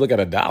 $1,000, like you look at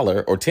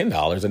 $1 or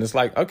 $10, and it's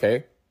like,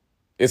 okay,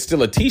 it's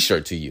still a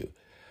t-shirt to you.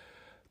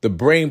 The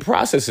brain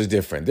process is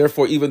different.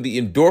 Therefore, even the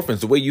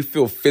endorphins, the way you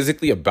feel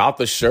physically about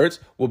the shirts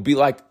will be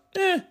like,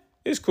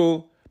 it's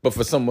cool. But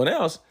for someone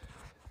else,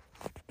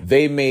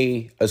 they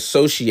may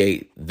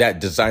associate that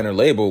designer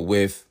label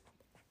with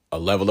a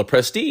level of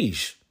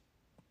prestige.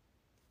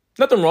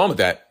 Nothing wrong with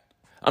that.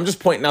 I'm just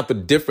pointing out the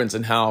difference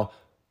in how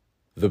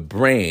the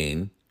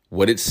brain,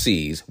 what it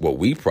sees, what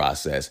we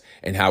process,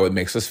 and how it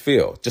makes us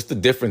feel. Just the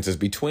differences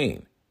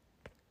between.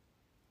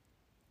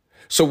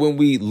 So when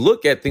we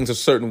look at things a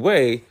certain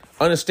way,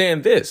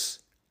 understand this.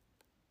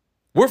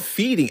 We're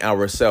feeding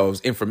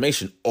ourselves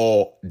information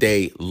all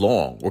day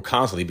long. We're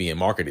constantly being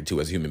marketed to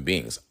as human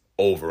beings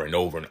over and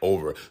over and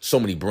over. So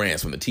many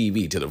brands, from the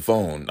TV to the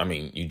phone. I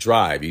mean, you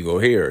drive, you go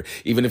here.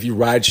 Even if you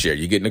ride share,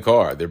 you get in a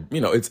car.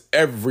 It's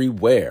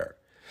everywhere.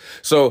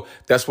 So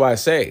that's why I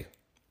say,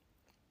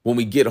 when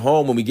we get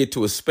home, when we get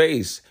to a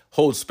space,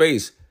 hold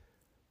space,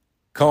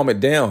 calm it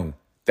down.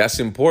 That's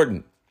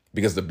important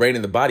because the brain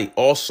and the body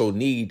also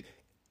need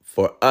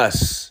for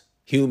us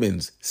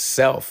humans,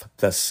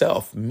 the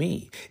self,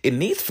 me. It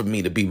needs for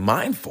me to be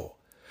mindful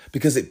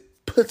because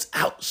it puts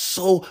out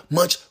so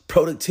much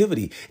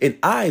productivity. And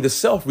I, the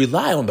self,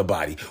 rely on the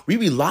body. We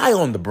rely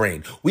on the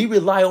brain. We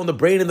rely on the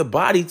brain and the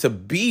body to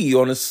be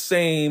on the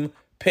same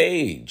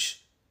page.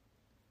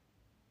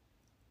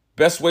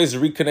 Best ways to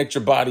reconnect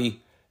your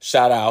body.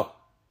 Shout out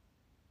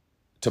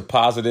to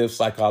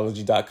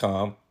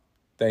positivepsychology.com.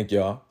 Thank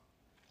y'all.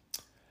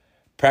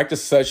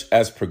 Practice such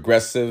as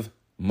progressive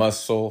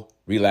muscle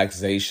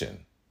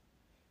relaxation.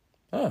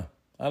 I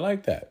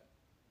like that.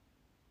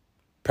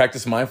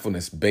 Practice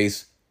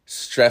mindfulness-based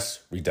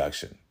stress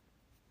reduction.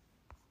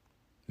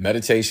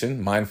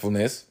 Meditation,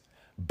 mindfulness,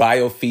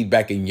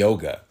 biofeedback, and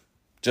yoga.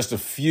 Just a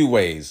few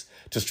ways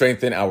to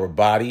strengthen our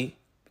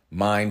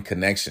body-mind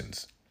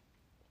connections.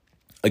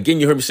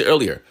 Again, you heard me say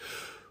earlier,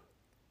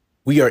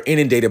 we are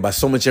inundated by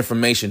so much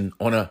information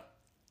on a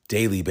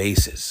daily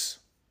basis.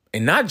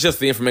 And not just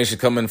the information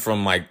coming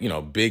from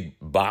big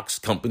box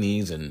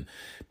companies and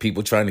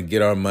people trying to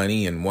get our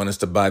money and want us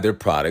to buy their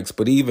products,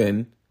 but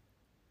even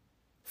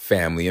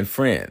family and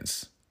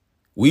friends.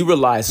 We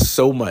rely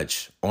so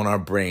much on our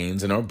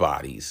brains and our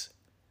bodies.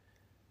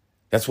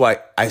 That's why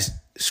I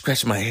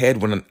scratch my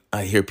head when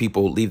I hear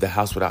people leave the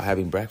house without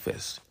having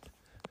breakfast.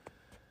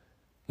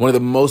 One of the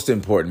most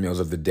important meals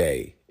of the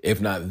day,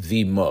 if not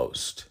the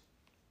most,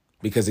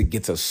 because it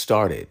gets us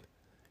started.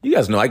 You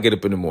guys know I get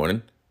up in the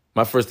morning.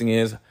 My first thing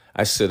is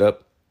I sit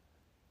up.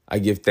 I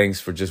give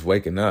thanks for just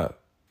waking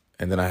up.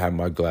 And then I have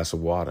my glass of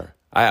water.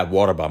 I have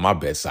water by my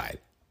bedside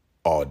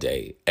all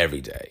day,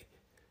 every day,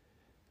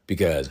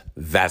 because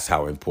that's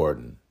how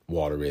important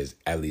water is,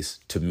 at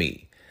least to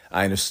me.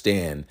 I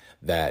understand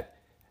that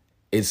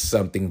it's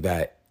something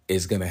that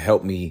is going to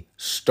help me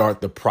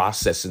start the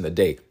process in the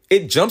day.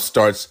 It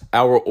jumpstarts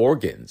our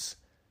organs.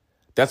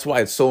 That's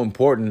why it's so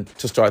important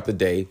to start the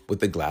day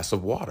with a glass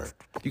of water.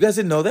 You guys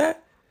didn't know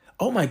that?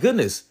 Oh my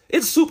goodness.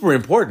 It's super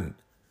important.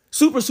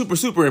 Super, super,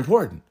 super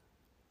important.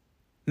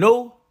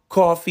 No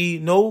coffee,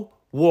 no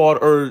water,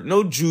 or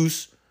no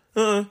juice.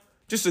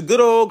 Just a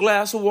good old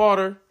glass of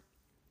water.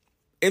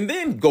 And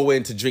then go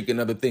into drinking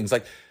other things.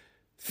 Like,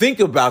 think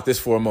about this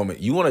for a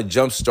moment. You want to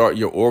jumpstart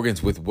your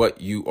organs with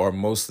what you are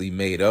mostly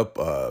made up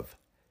of.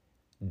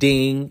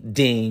 Ding,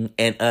 ding,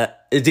 and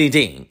ding,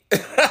 ding.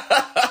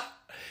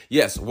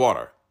 Yes,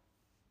 water.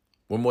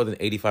 We're more than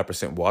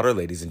 85% water,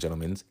 ladies and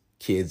gentlemen,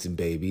 kids and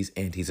babies,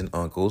 aunties and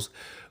uncles,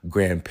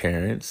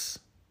 grandparents,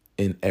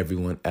 and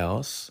everyone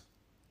else.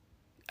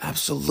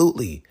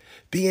 Absolutely.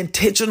 Be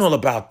intentional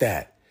about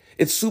that.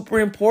 It's super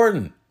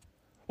important.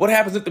 What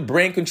happens if the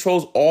brain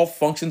controls all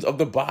functions of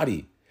the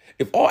body?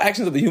 If all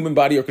actions of the human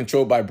body are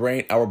controlled by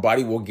brain, our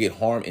body will get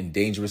harmed in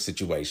dangerous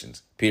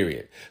situations,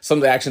 period. Some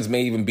of the actions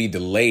may even be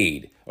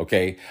delayed,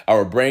 okay?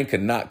 Our brain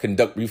cannot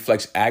conduct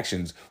reflex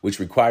actions which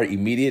require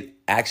immediate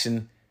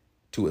action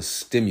to a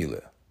stimuli,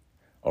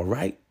 all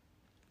right?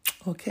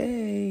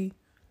 Okay.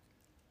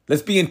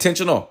 Let's be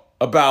intentional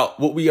about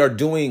what we are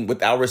doing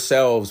with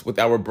ourselves, with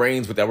our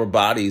brains, with our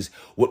bodies,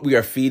 what we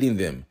are feeding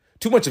them.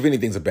 Too much of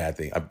anything's a bad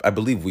thing. I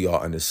believe we all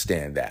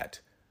understand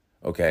that,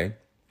 okay?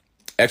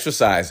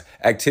 exercise,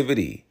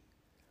 activity,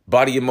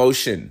 body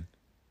emotion.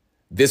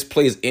 This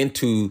plays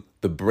into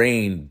the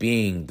brain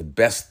being the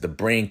best the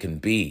brain can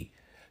be.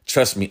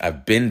 Trust me,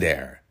 I've been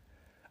there.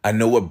 I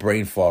know what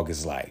brain fog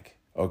is like,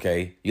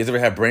 okay? You guys ever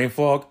had brain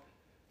fog?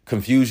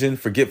 Confusion,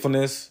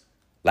 forgetfulness,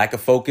 lack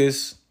of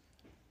focus?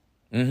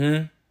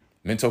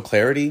 Mental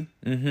clarity?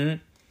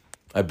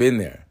 I've been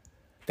there.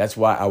 That's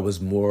why I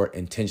was more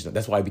intentional.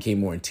 That's why I became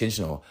more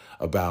intentional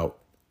about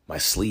my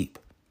sleep.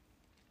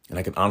 And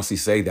I can honestly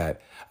say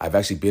that I've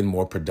actually been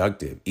more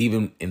productive,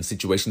 even in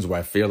situations where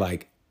I feel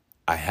like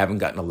I haven't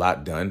gotten a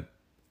lot done.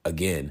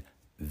 Again,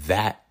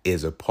 that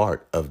is a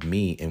part of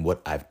me and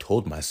what I've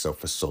told myself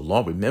for so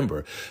long.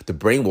 Remember,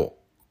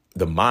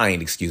 the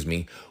mind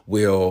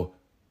will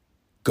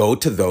go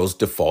to those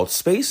default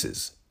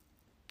spaces,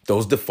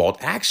 those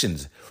default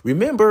actions.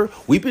 Remember,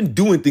 we've been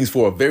doing things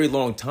for a very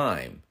long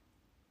time.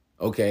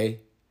 Okay.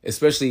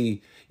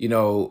 Especially,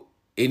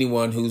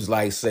 anyone who's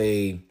like,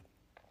 say,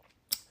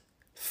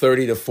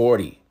 30 to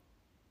 40.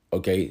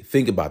 Okay.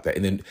 Think about that.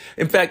 And then,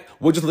 in fact,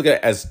 we'll just look at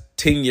it as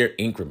 10-year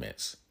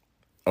increments.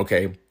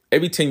 Okay.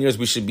 Every 10 years,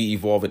 we should be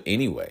evolving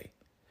anyway.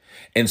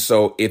 And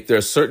so if there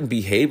are certain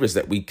behaviors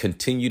that we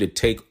continue to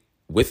take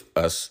with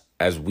us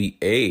as we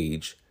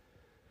age,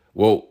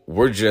 well,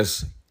 we're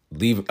just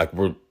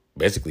we're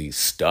basically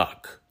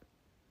stuck.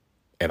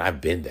 And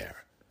I've been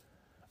there.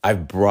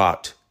 I've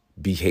brought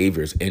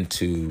behaviors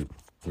into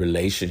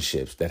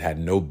relationships that had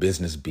no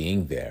business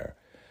being there,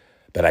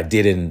 that I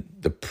did in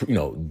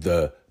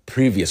the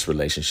previous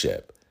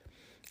relationship.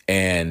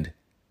 And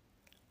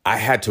I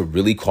had to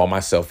really call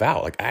myself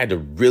out. Like, I had to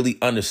really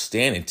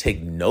understand and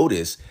take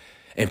notice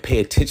and pay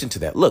attention to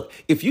that. Look,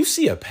 if you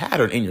see a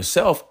pattern in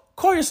yourself,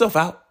 call yourself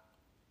out.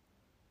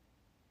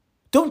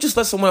 Don't just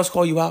let someone else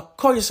call you out.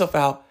 Call yourself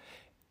out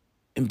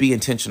and be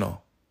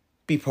intentional.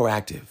 Be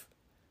proactive.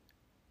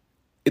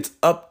 It's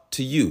up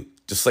to you.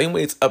 The same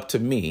way it's up to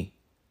me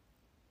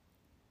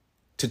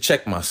to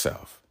check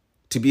myself,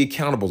 to be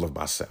accountable of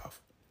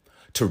myself,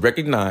 to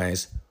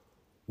recognize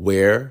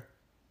where,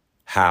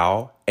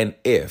 how, and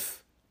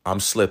if I'm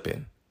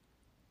slipping.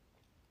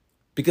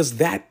 Because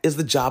that is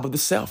the job of the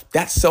self.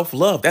 That's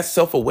self-love. That's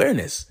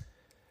self-awareness.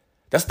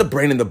 That's the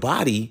brain and the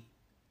body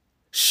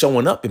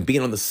showing up and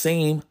being on the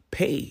same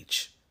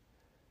page.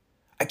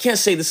 I can't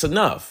say this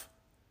enough.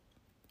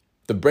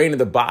 The brain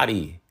and the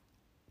body,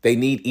 they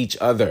need each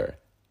other.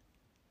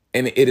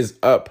 And it is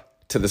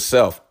up to the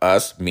self,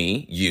 us,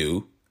 me,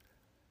 you,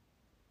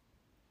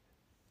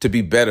 to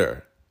be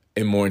better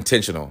and more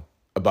intentional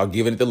about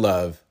giving it the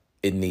love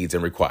it needs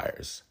and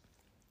requires.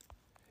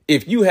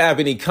 If you have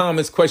any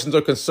comments, questions,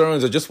 or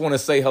concerns, or just want to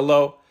say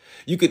hello,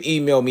 you can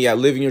email me at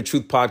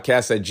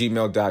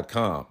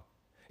livingyourtruthpodcast@gmail.com.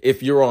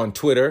 If you're on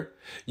Twitter,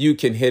 you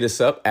can hit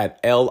us up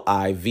at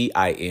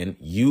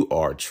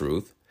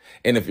LIVINUR-Truth.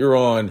 And if you're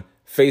on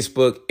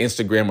Facebook,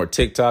 Instagram, or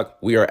TikTok,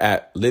 we are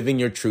at Living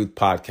Your Truth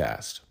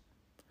Podcast.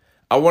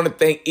 I want to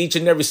thank each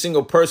and every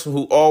single person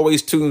who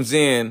always tunes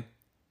in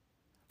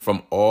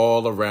from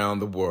all around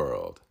the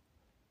world,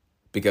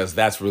 because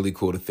that's really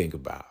cool to think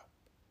about.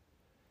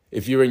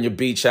 If you're in your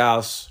beach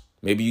house,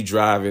 maybe you're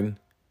driving,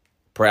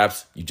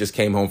 perhaps you just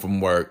came home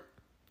from work,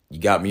 you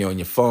got me on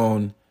your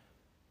phone,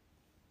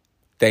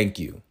 thank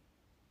you.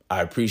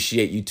 I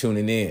appreciate you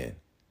tuning in.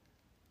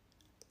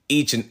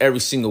 Each and every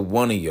single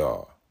one of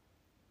y'all,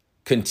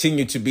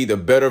 continue to be the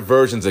better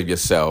versions of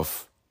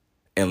yourself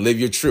and live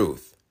your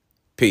truth.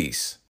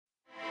 Peace.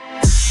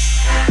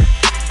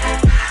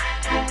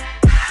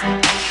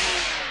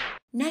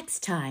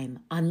 Next time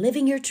on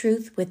Living Your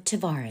Truth with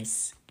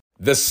Tavares.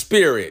 The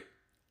spirit,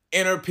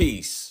 inner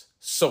peace,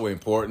 so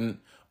important.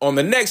 On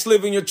the next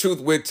Living Your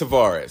Truth with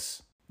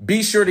Tavares.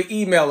 Be sure to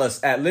email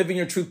us at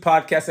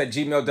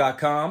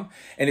livingyourtruthpodcast@gmail.com.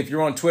 And if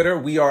you're on Twitter,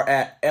 we are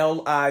at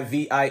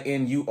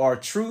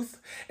LIVINUR-Truth.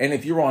 And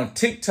if you're on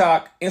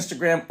TikTok,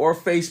 Instagram, or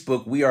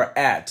Facebook, we are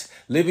at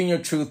Living Your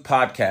Truth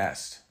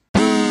Podcast.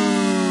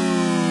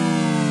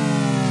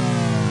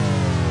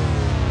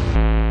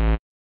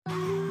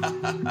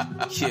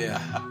 Yeah,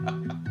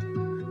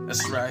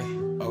 that's right.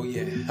 Oh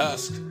yeah,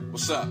 Husk,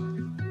 what's up?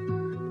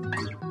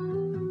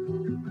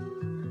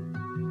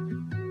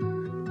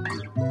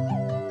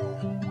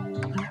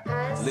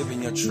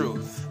 Living your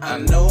truth. I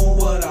know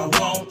what I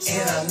want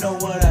and I know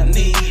what I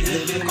need.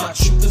 Living my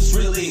truth is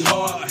really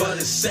hard, but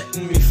it's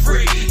setting me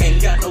free.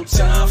 Ain't got no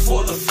time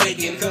for the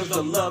faking, cause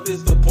the love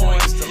is the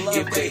point.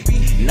 If they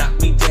knock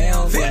me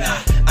down, then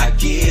I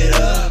get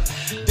up.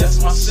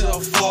 Dust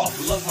myself off,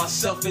 love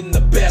myself in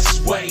the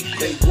best way.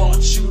 They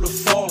want you to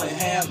fall and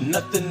have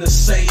nothing to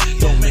say.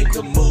 Don't make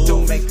a move,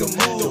 don't make a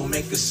move, don't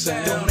make a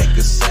sound, don't make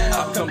a sound.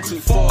 I've come too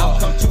far,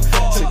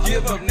 to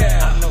give up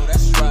now. I know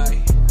that's right.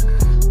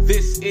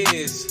 This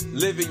is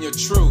Living Your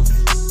Truth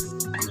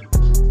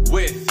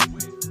with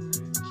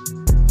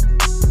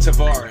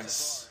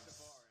Tavares.